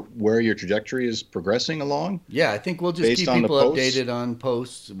before or where your trajectory is progressing along. Yeah, I think we'll just keep people updated on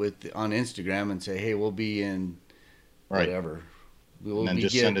posts on Instagram and say, hey, we'll be in whatever. We'll be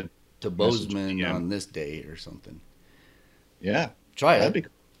getting to Bozeman on this day or something. Yeah. Try it.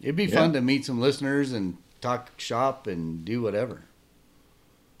 It'd be fun to meet some listeners and talk shop and do whatever.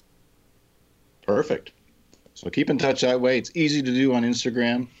 Perfect. So keep in touch that way. It's easy to do on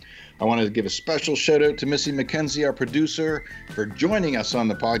Instagram. I want to give a special shout out to Missy McKenzie, our producer, for joining us on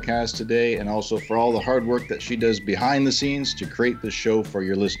the podcast today, and also for all the hard work that she does behind the scenes to create this show for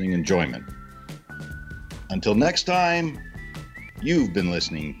your listening enjoyment. Until next time, you've been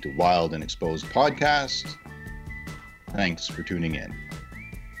listening to Wild and Exposed Podcast. Thanks for tuning in.